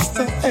else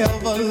to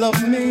ever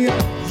love me.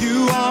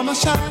 You are my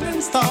shining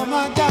star,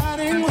 my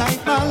guiding light,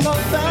 my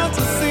love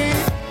fantasy.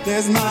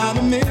 There's not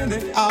a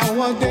minute,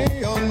 hour,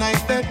 day or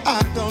night that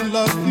I don't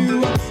love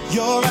you.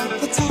 You're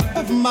at the top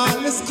of my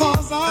list,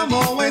 cause I'm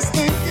always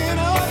thinking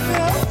of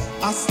you.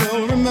 I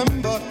still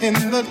remember in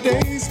the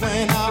days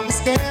when I was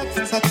scared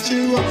to touch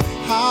you,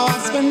 how I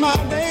spent my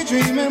day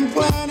dreaming,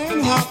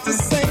 planning how to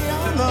say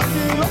I love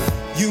you.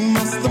 You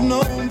must have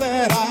known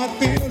that I had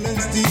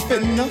feelings deep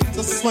enough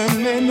to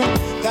swim in.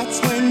 That's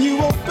when you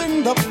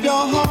opened up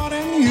your heart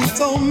and you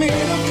told me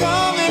to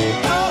come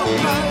and know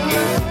my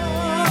love.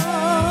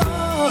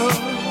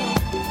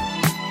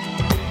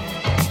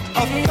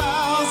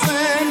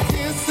 1,000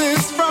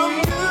 kisses from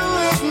you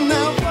is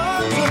never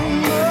too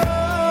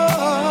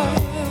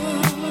much.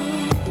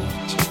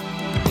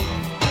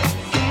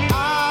 I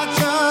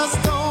just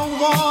don't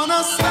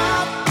wanna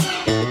stop.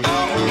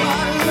 Oh,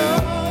 my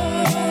love.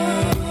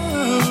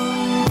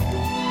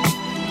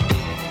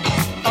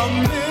 A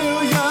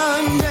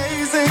million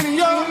days in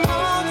your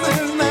arms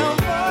is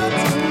never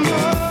too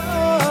much.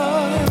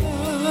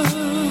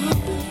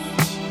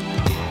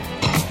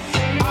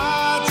 I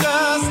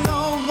just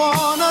don't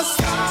wanna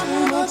stop.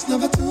 Too much,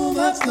 never too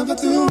much, never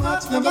too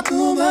much, never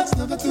too much,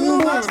 never too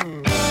much.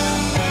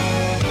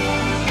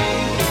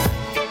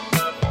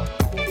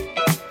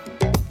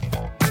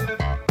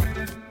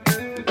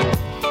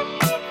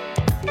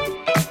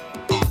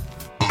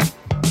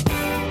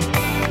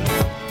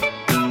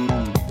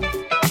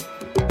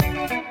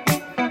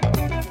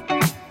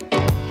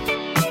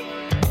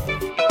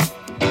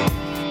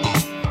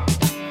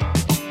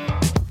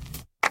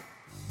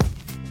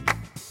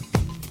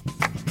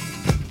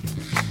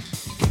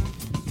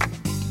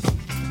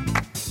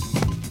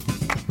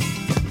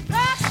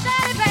 Rock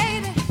steady,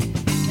 baby.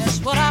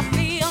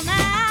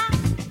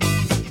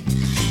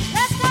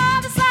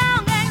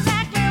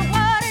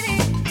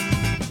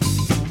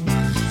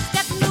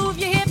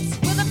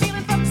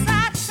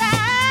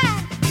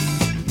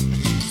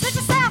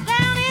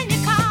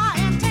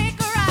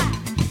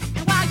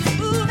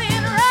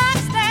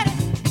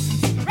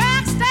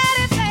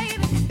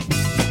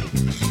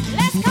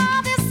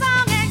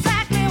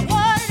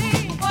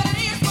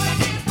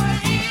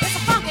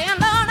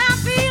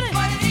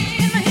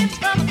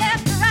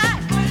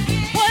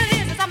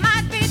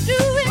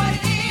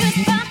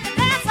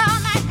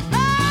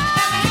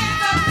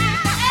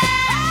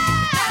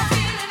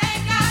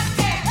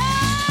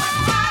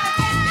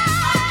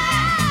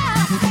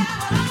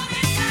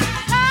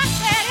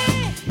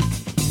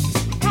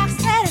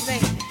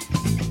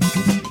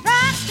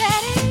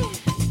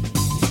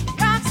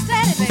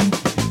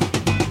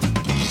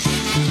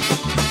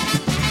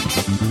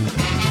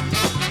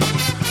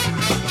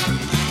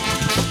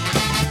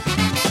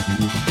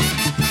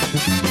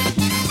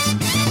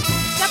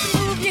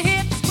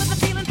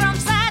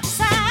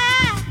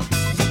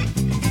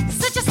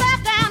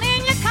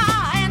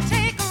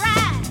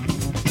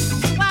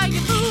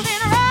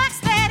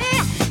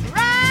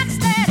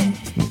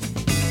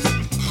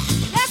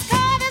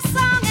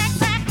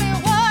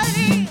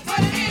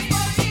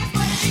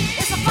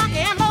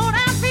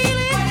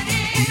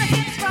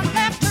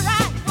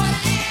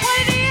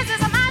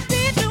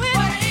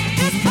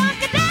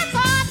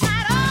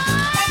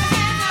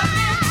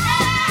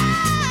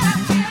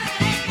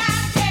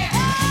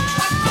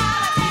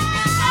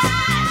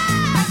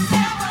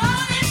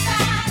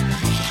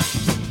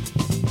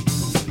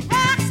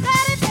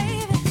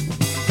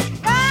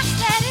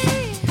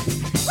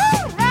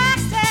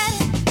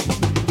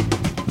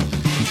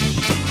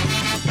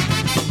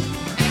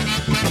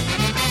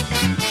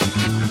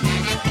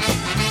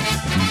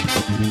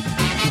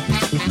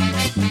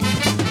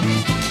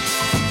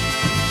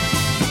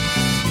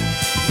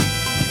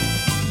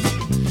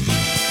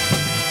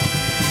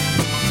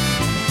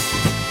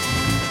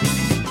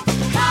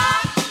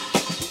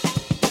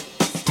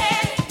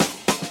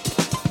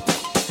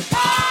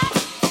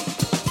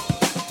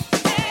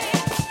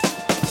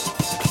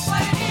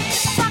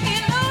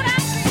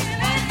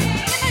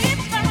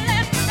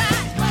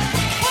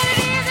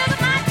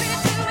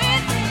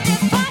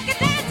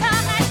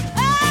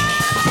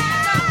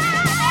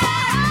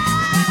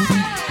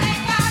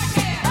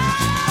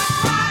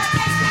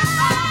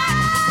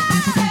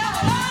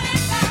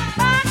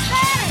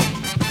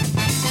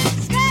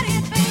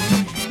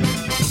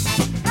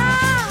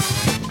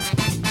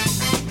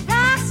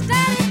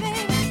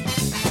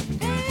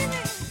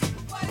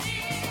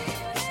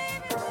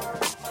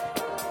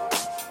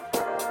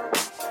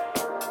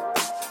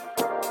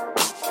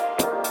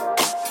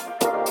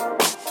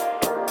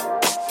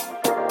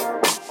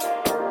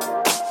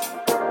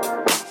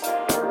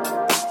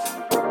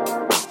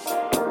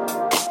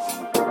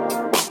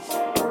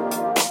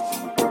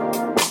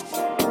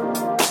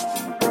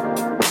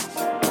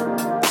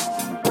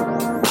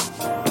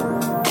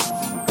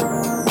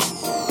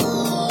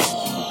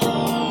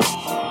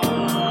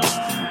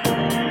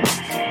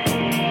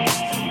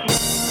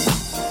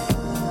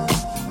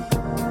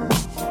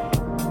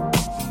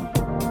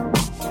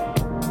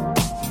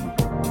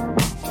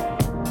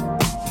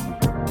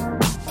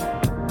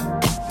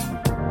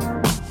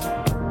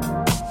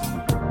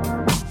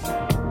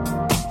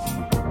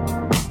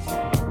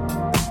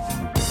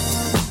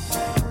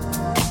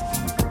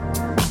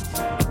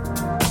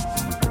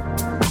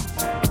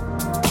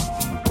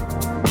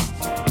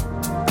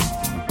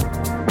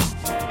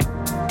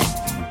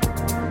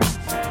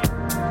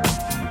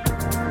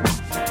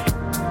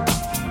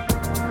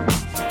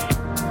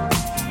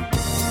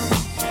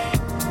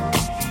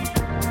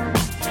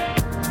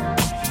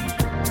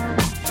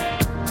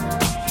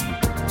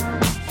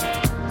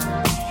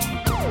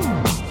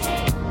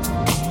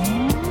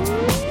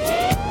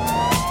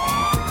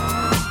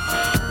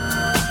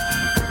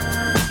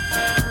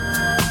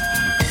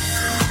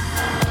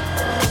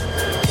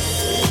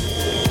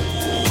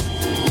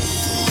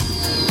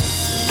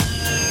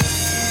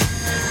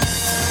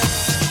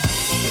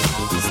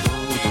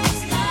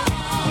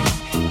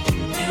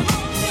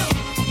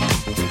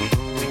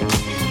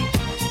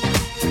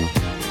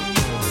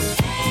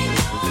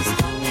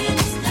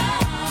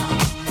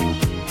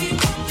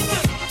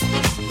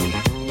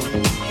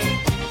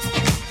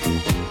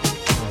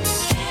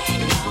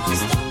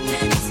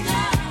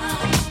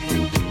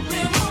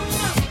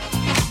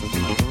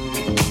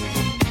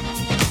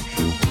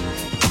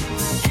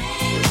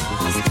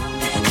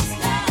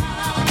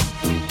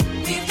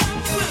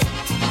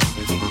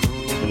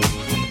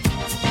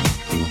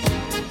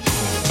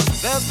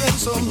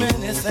 So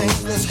many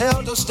things that's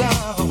held us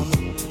down,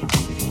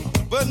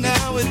 but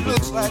now it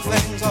looks like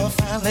things are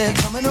finally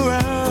coming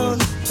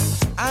around.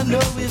 I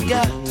know we've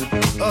got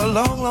a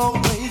long,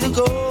 long way to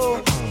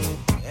go,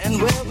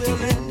 and where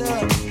we'll end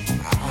up,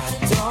 I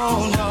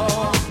don't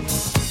know.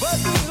 But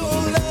we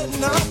won't let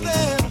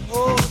nothing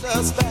hold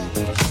us back.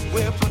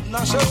 We're putting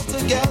our show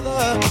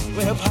together,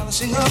 we're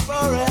polishing up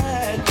our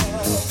act.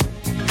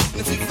 And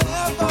if you've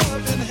ever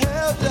been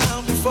held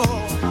down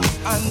before,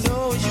 I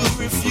know you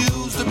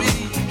refuse to be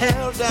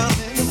held down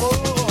anymore.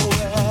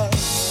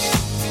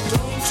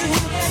 Don't you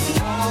let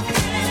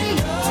nothing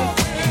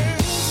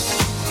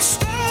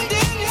stand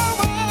in your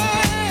way.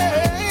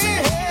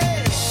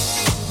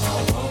 I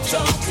want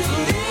you to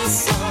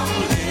listen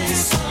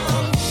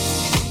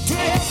to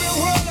every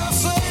word I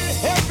say,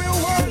 every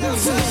word I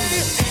say.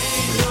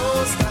 Ain't no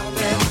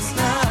stopping us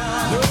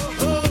now.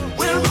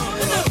 We're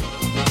rolling up.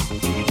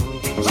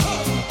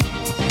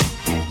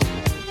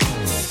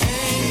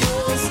 Ain't no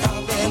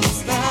stopping us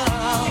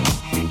now.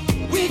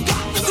 We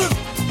got the groove.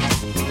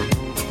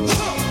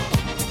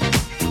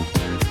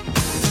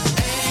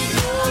 Ain't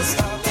no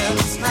stopping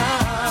us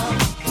now.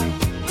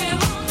 We're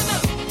rolling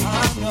up. I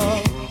know.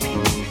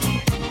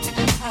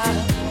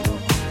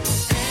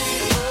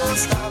 Ain't no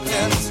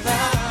stopping us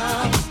now.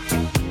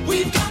 We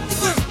got the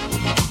groove.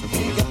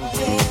 We got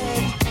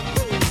it.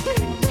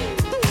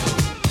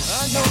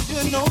 I know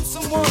you know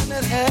someone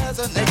that has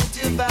a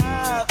negative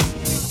vibe,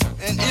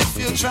 and if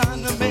you're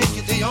trying to make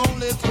it, they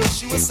only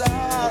push you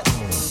aside.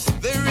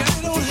 They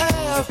really don't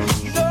have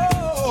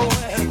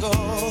nowhere to go.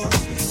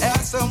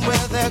 Ask them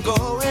where they're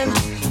going,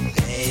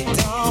 they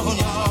don't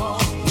know.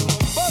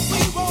 But we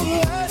won't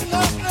let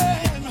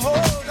nothing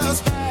hold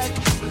us back.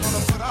 We're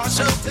gonna put our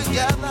show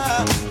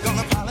together,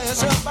 gonna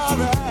polish up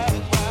our act.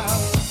 Wow.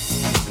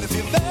 And if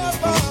you've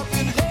ever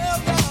been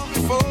held down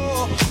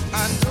before,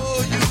 I know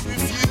you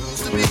refuse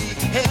to be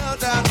held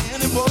down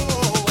anymore.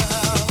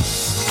 Well,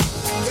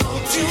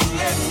 don't you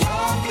let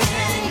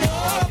nothing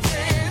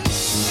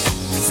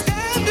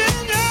stand in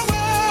your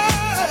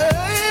way.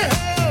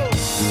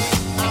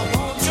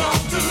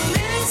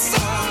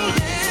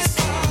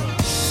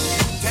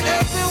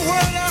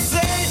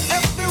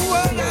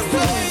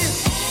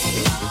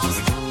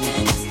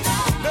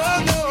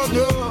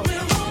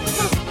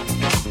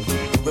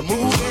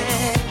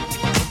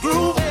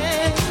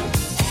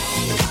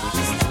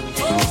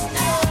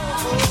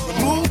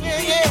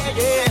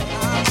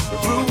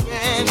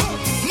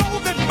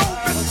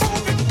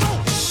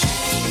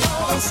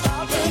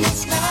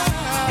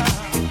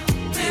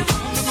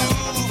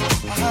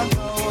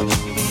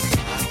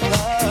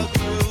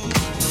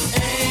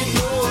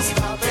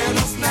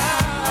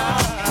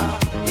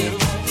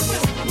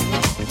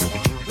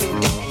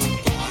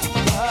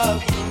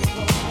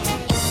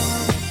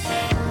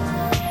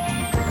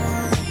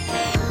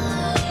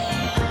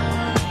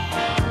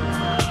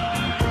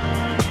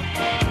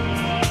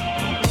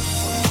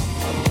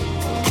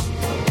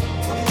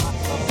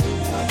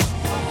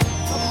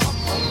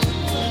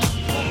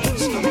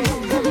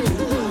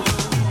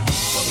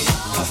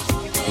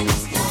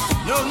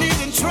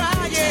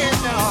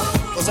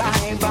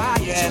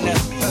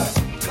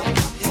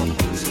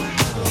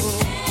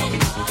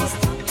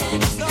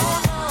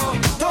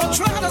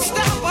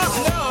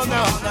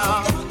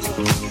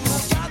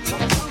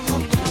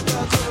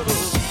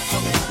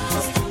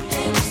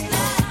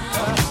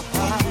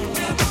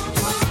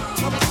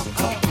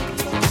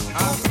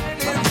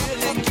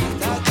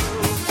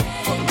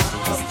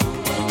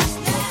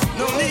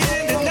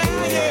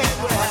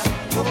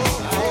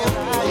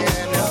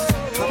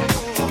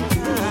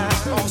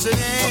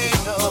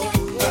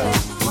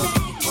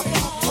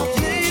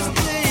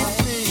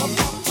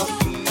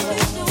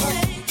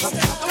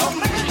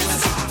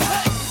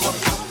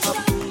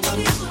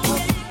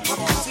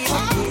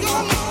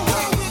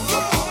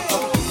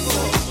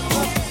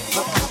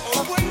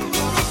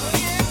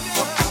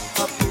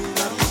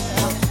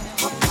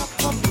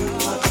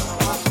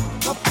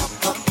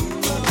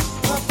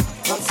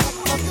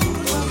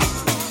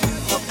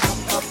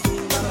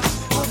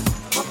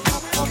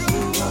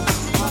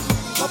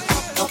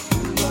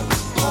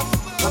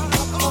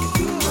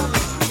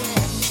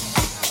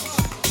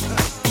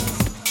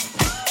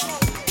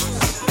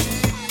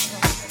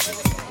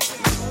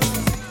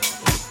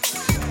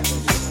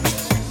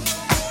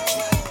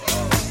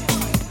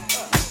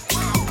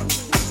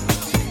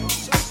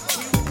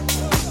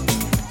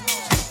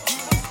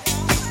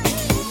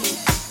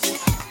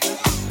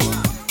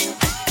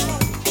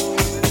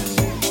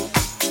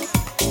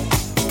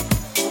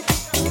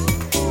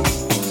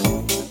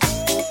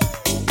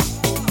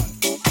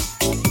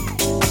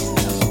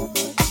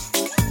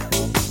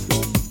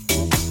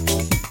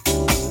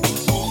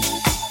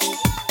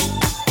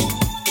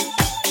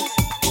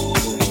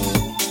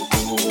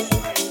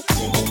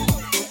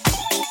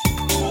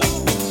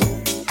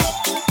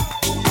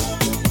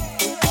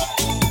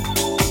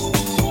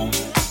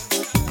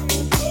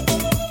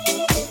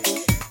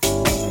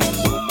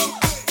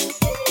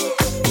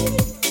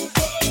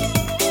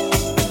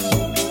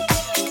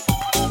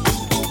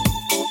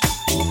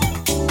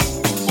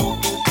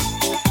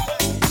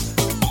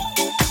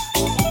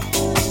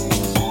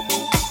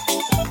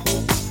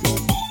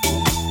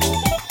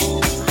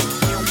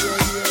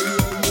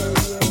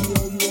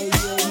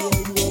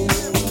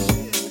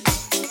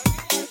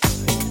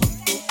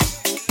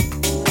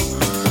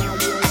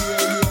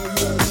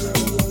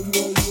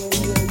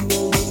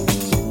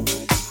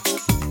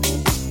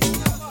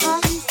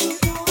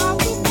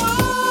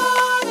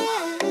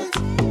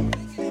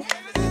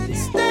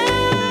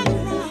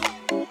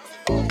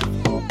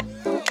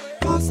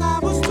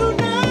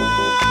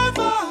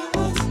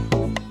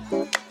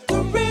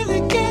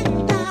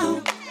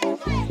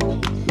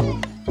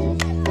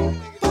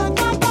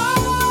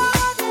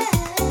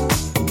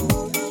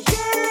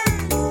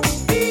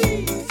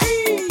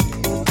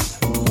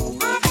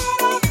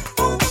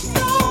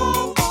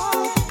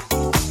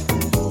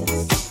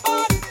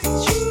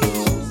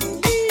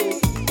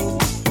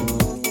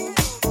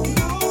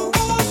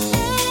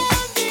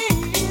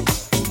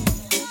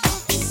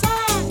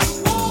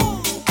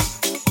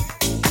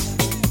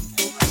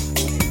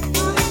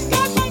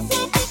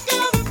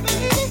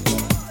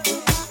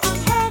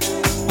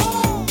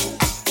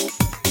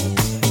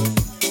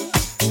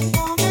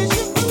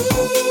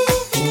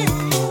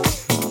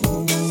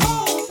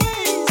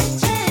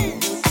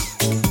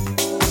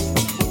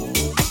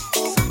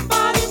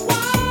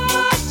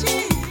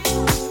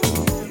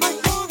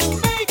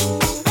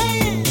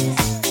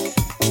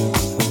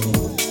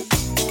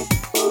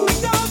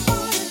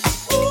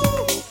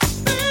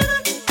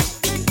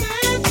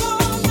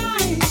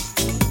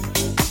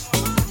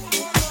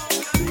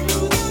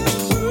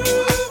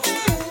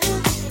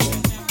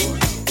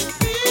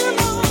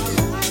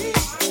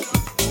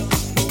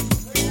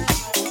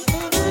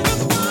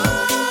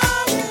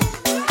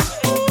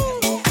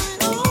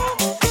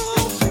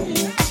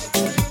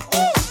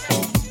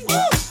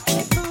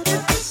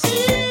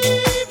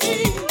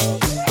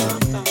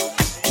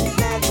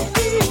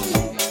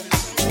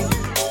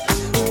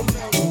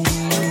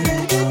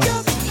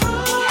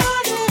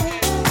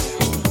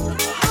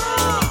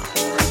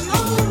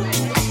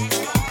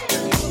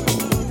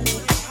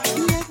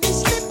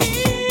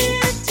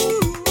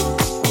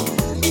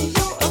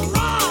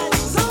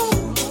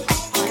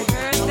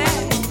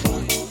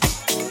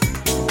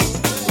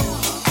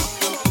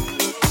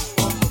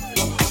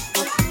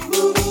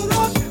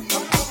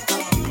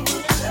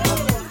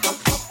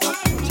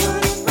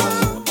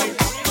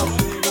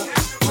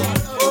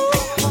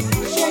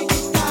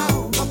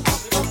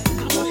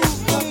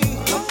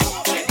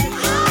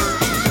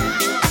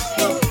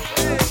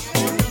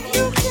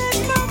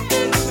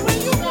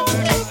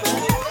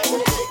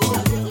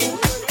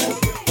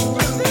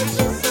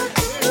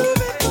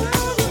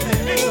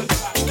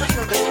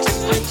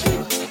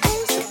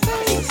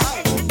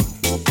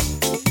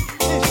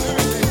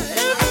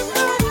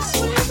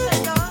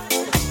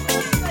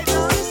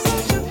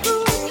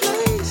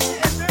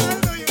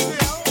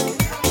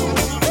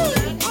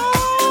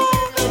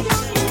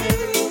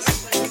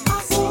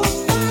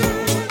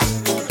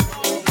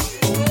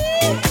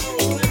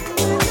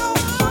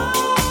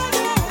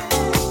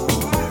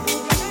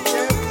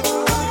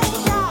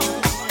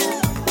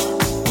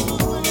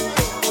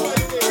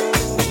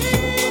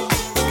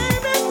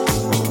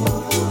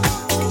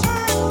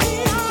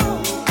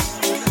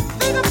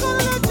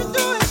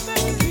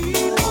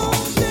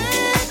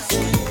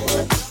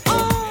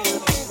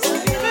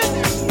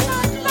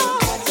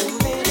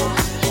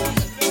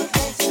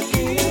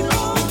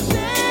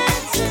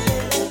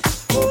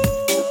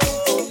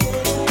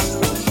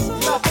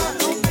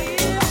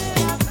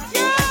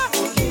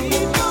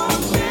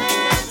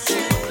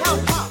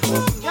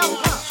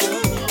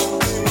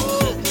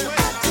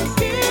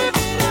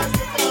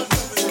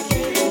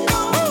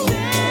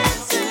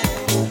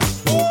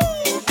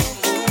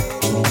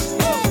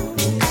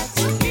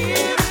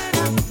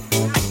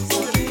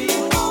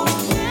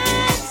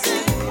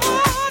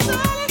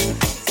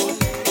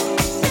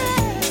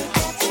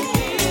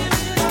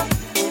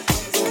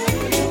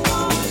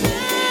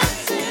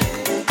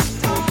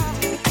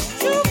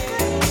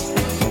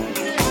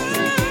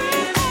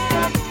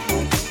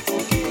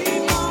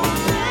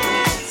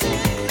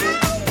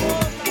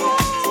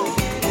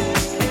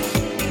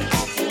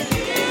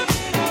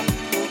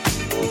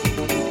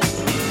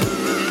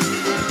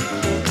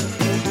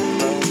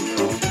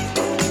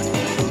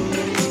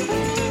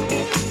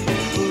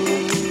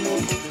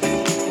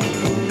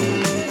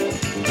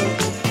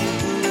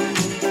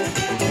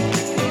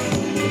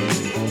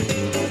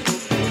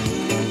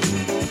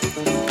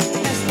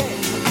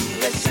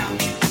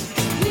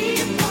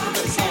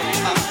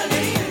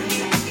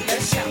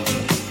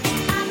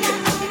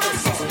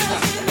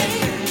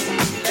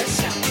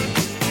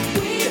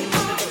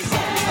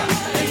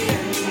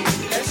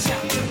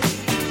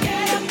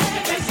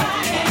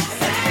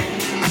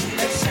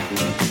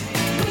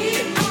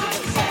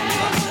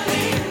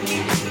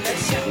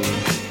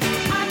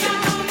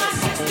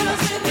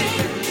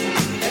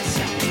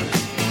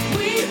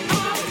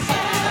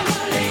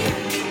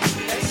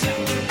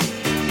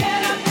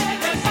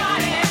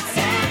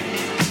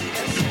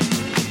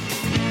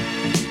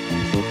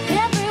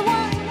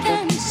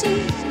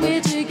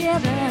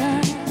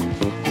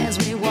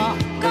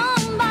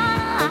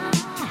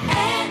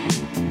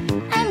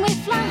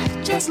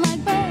 just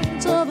like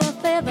birds of a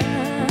feather.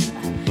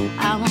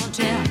 I won't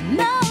tell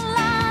no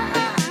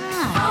lie.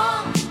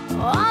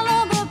 All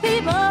of the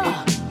people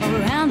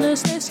around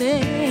us, they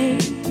say,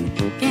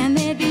 can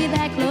they be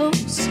that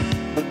close?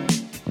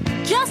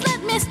 Just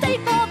let me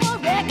state for the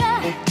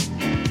record,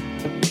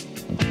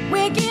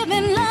 we're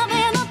giving love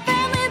in a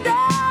family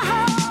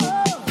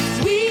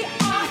dose. We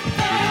are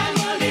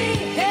family.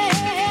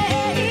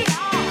 Hey,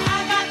 I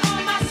got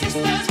all my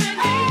sisters with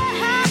me.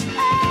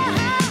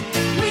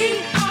 We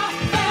are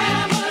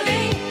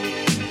family.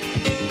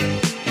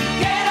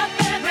 Get up,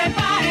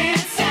 everybody,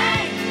 and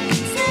sing.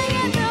 Sing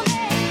it to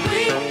me.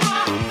 We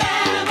are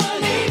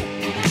family.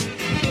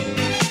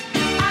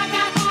 I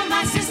got all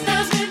my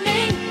sisters with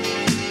me.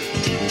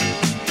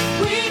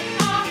 We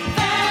are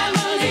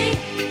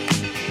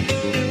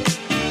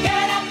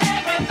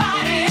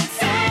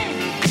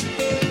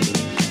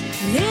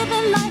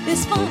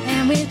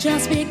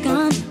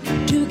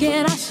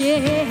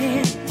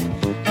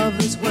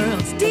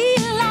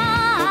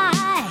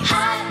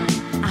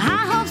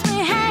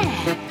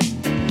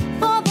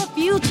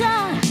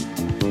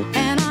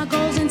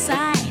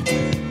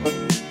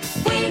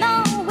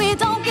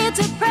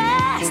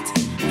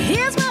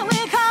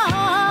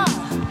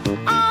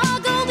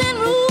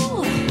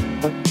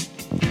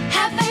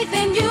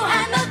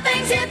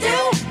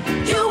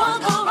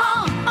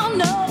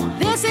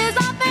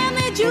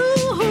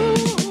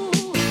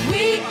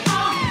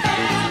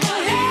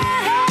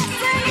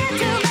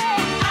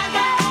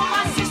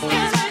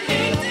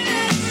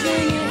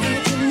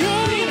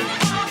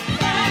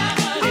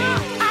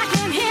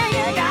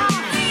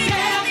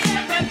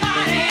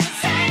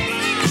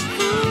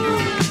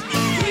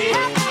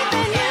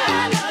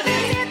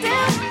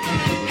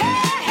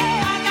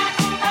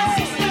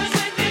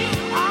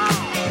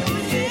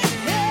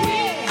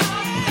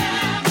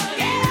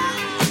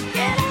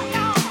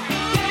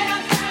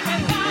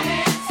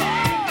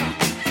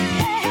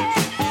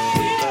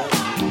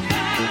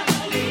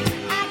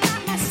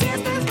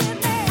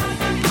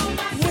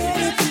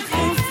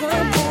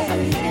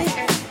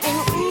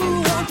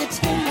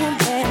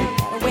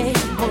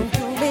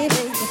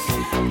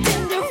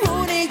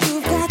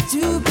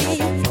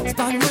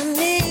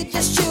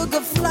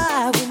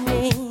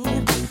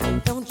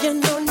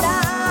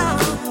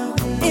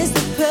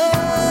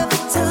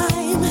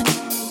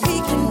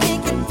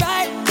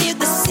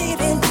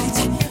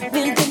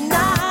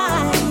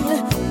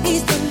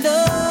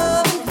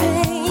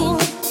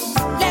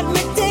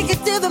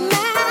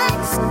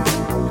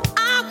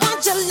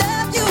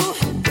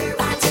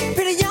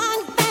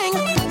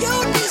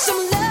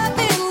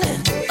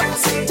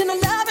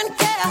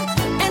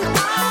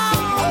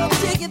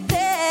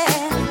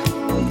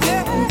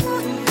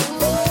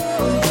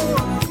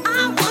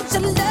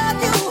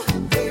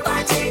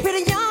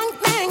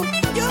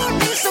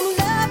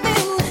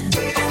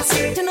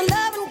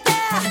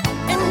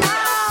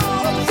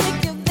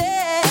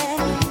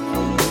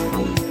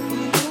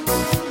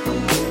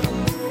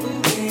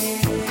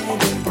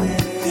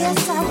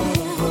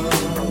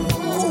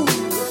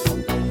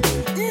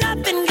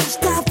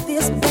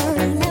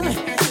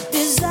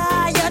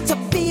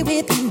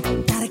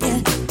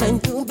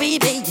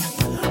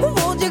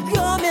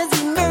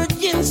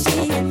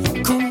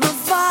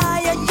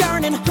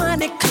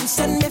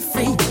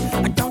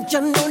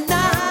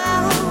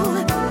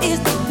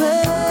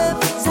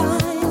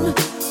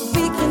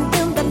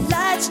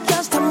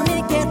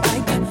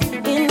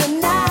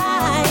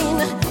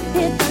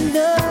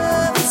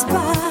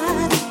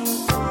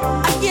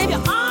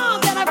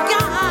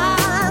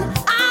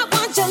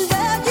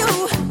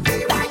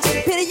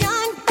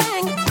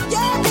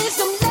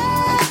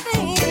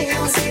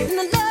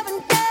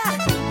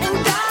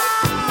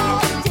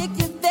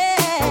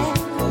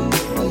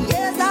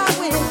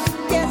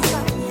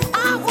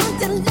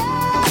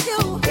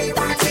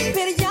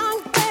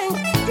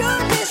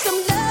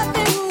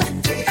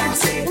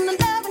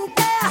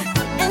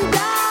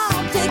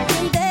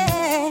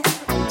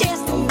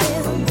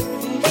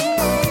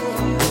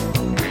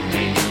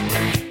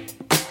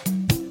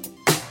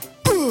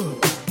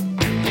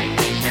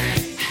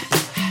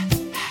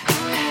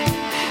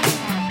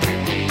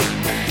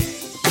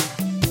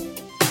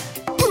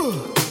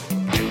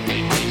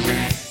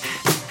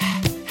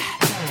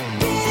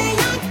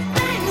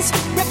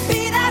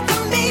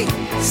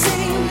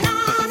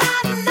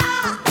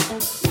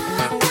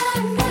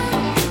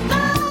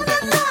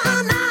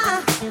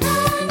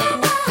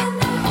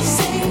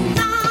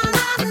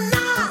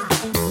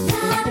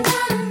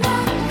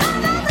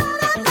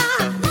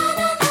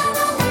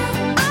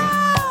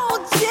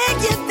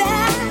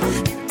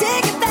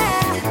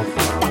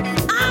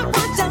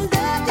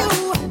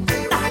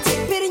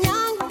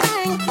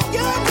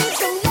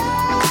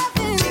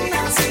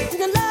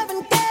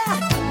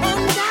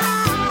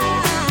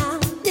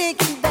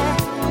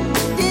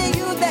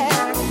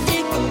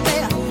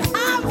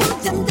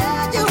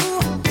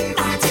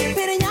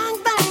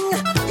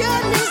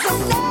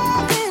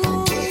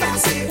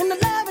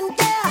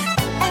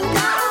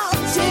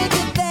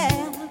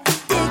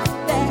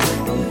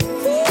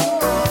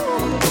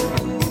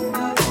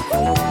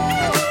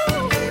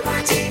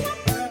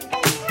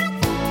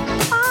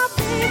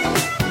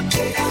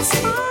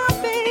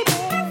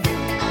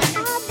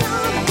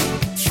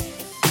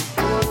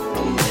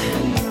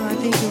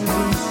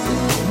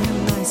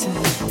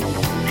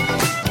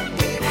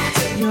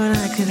you and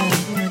I could,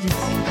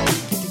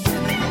 just get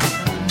together.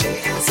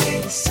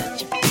 It's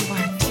such a big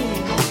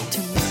idea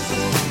to me.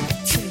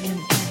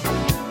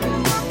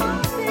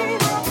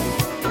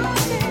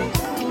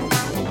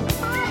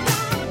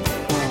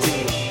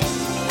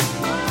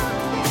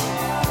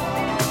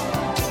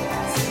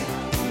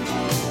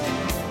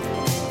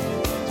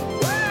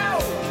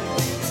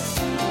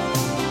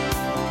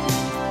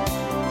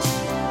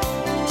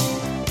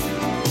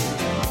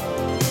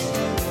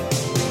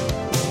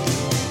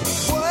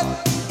 What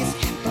is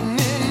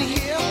happening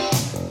here?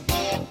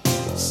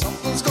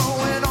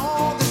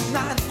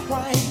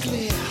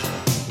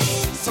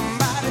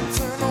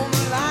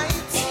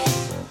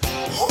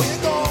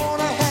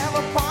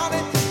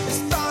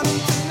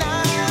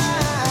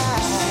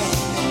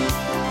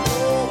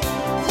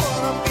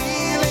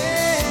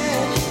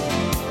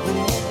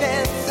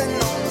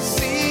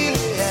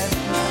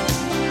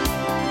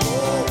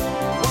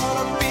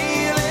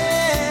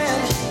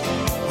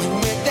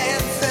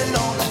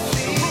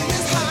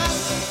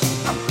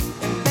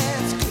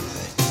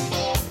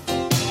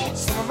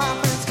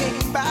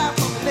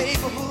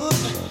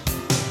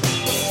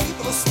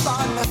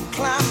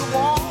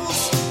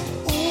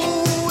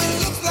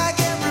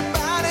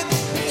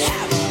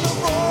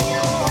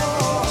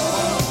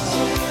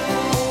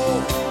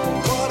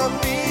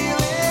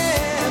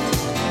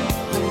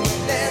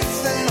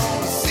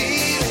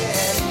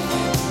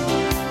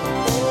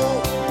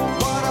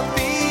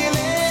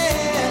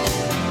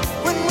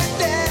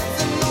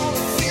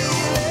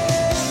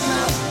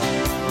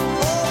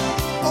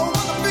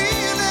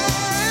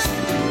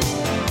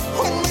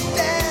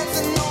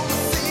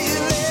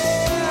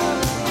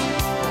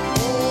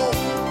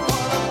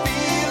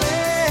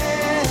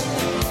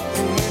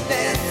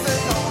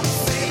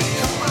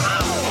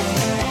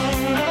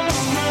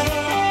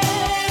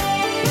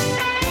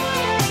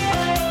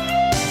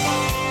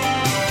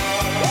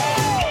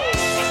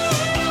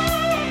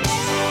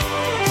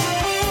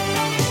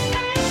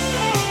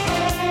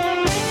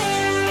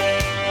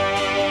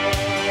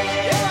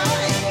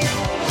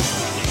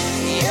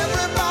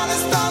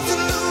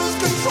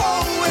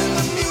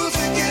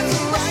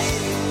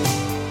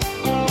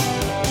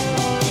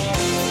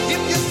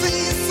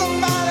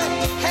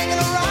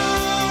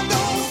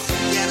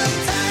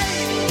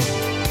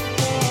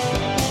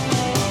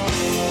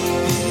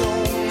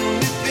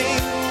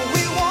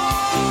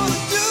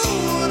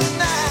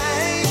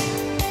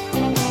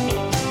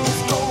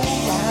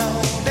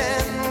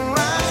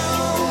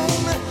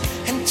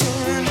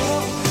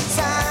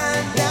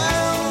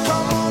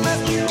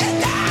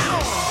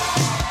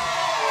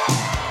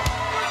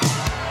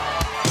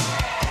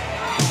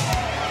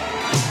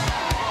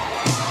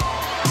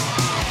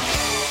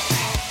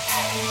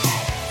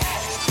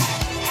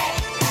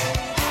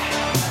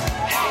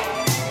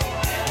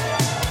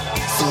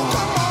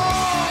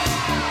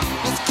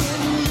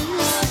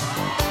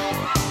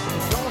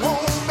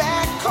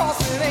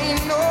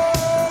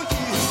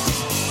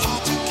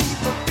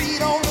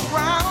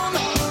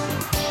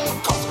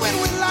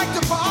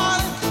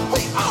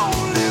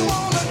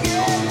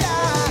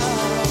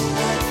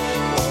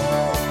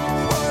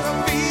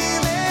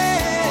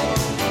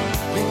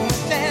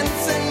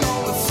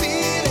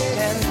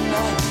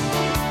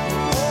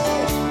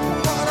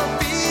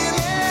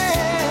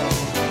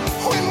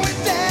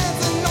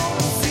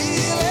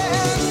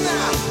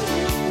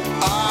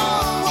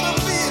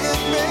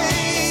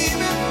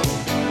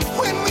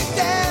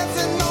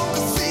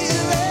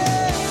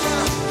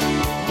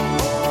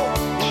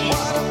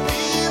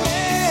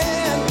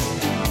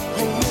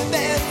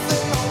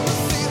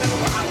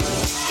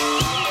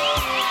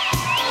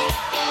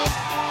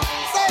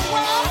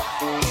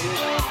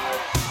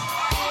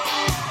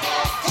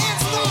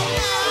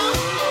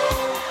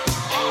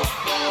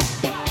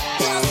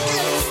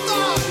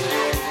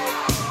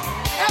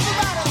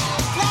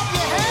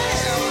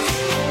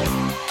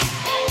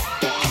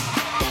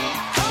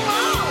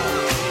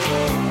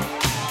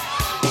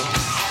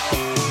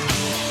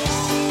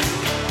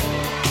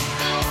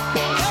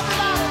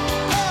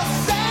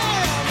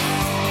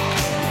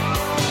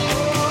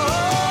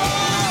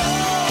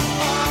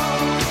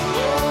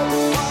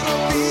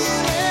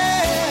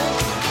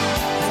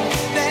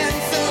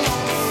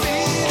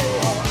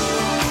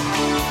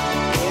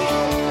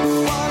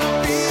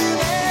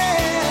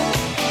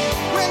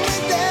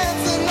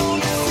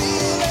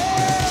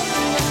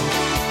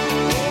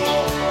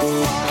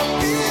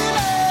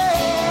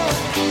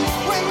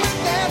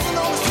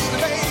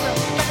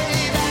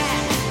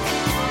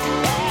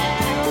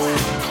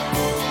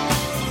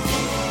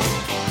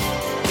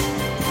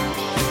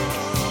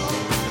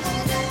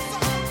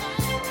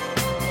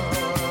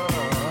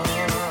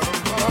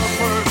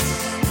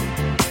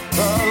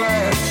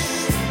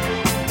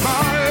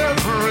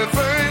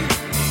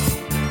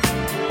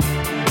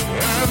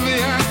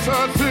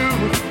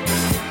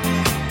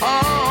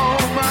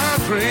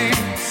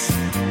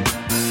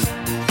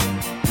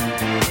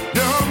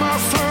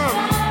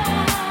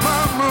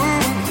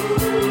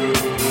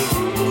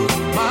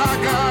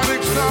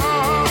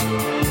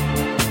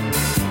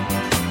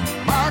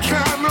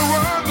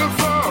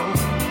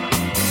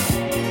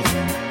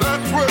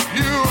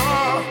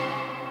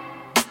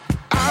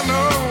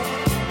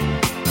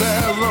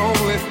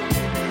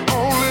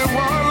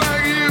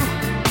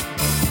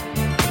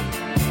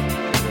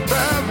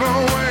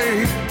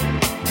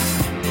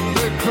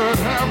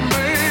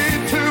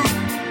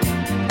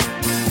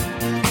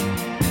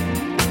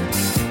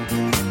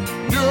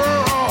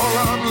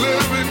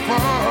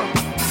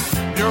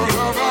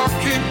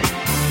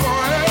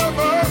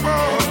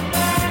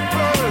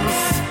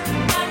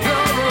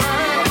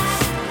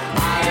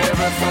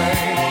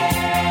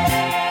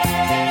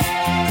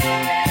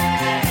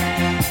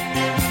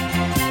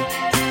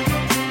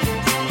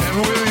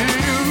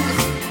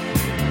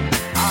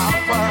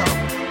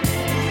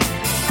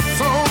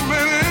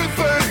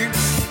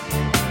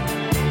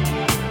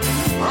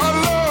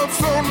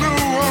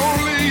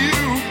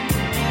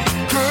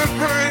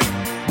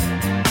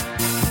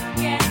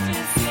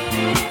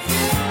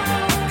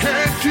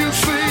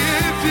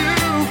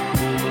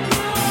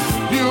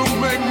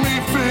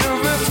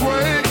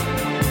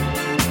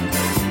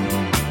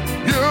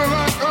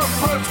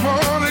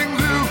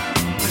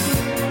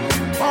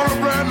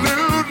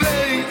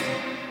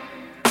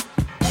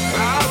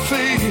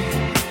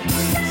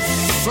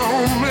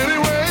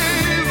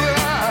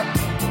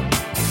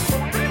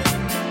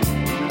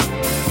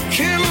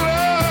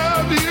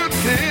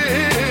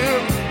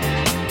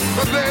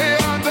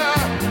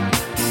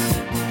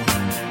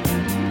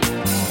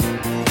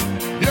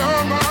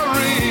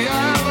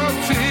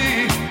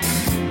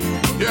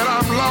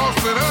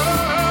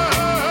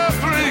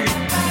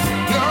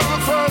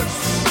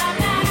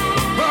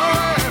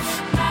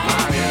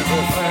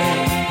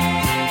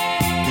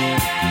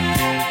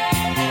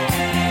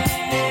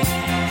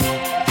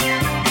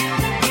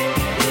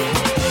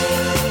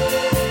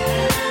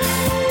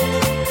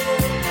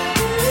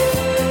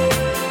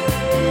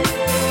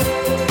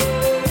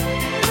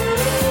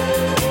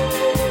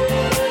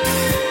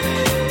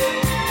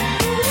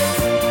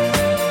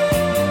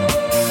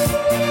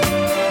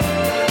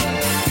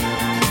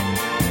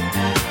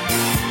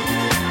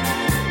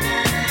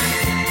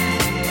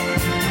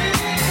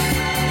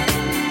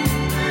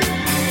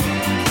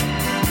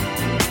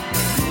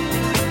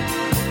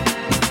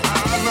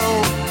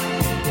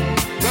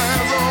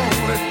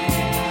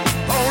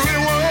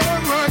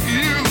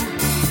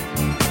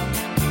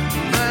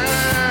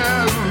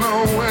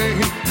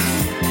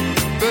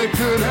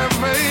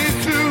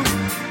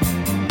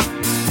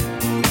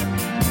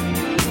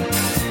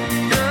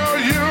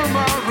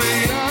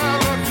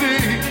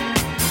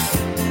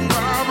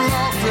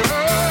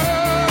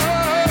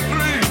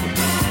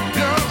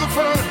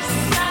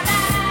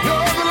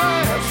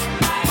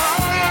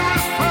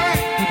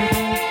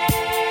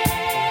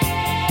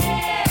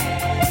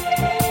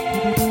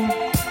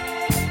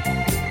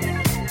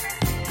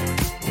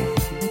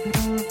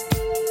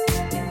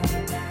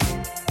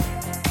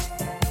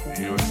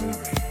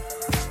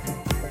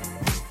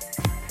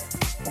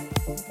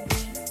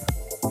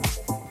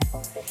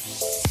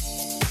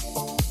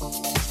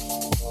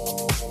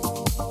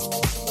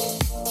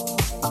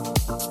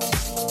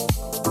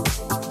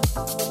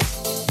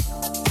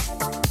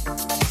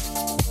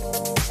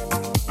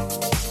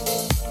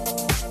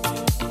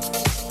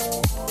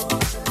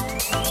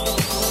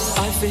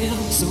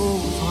 so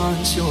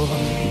unsure.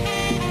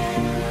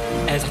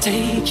 As I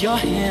take your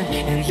hand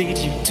and lead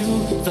you to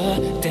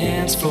the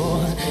dance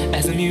floor.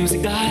 As the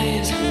music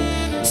dies,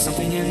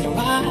 something in your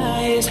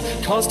eyes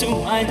calls to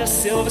mind a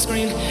silver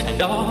screen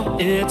and all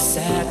its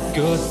sad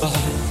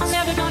goodbyes.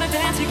 Never gonna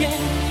dance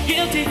again,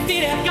 guilty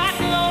feet have got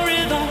no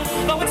rhythm.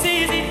 Though it's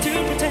easy to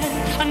pretend,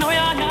 I know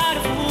you're not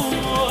a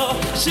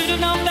fool. Should've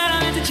known better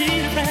than to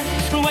cheat a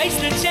friend,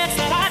 waste a chance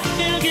that I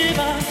still give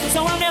up.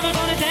 So I'm never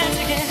gonna dance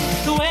again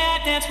the way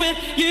I dance with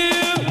you.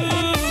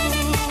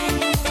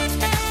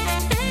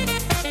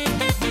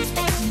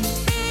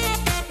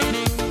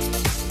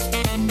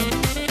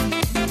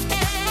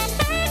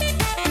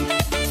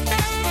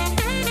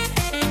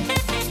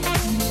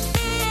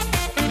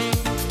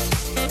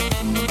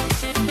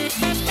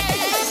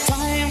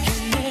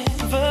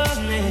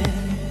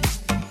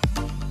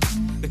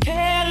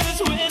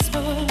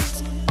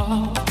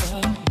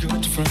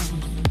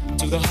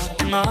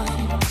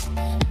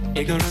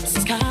 Ignorance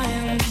is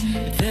kind,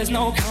 if there's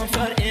no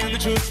comfort in the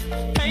truth.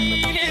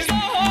 Pain is the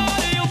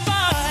harder you'll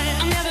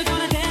find. I'm never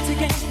gonna dance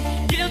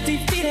again, guilty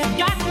feet have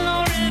got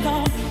no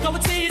rhythm. Though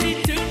it's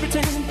easy to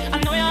pretend, I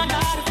know you're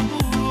not a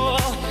fool.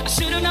 I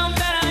should've known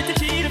better than to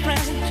cheat a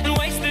friend and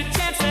waste the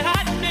chance that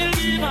I didn't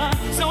give up.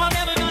 So I'm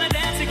never gonna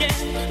dance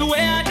again the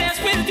way I dance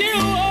with you.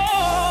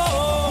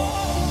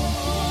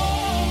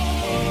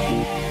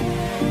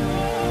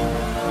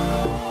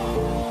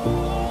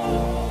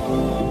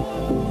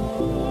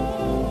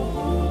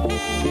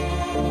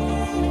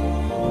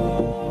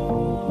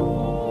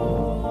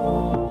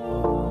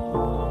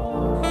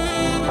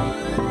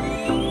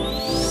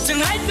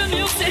 Tonight the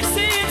music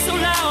sings so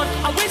loud,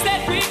 I wish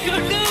that we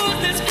could lose.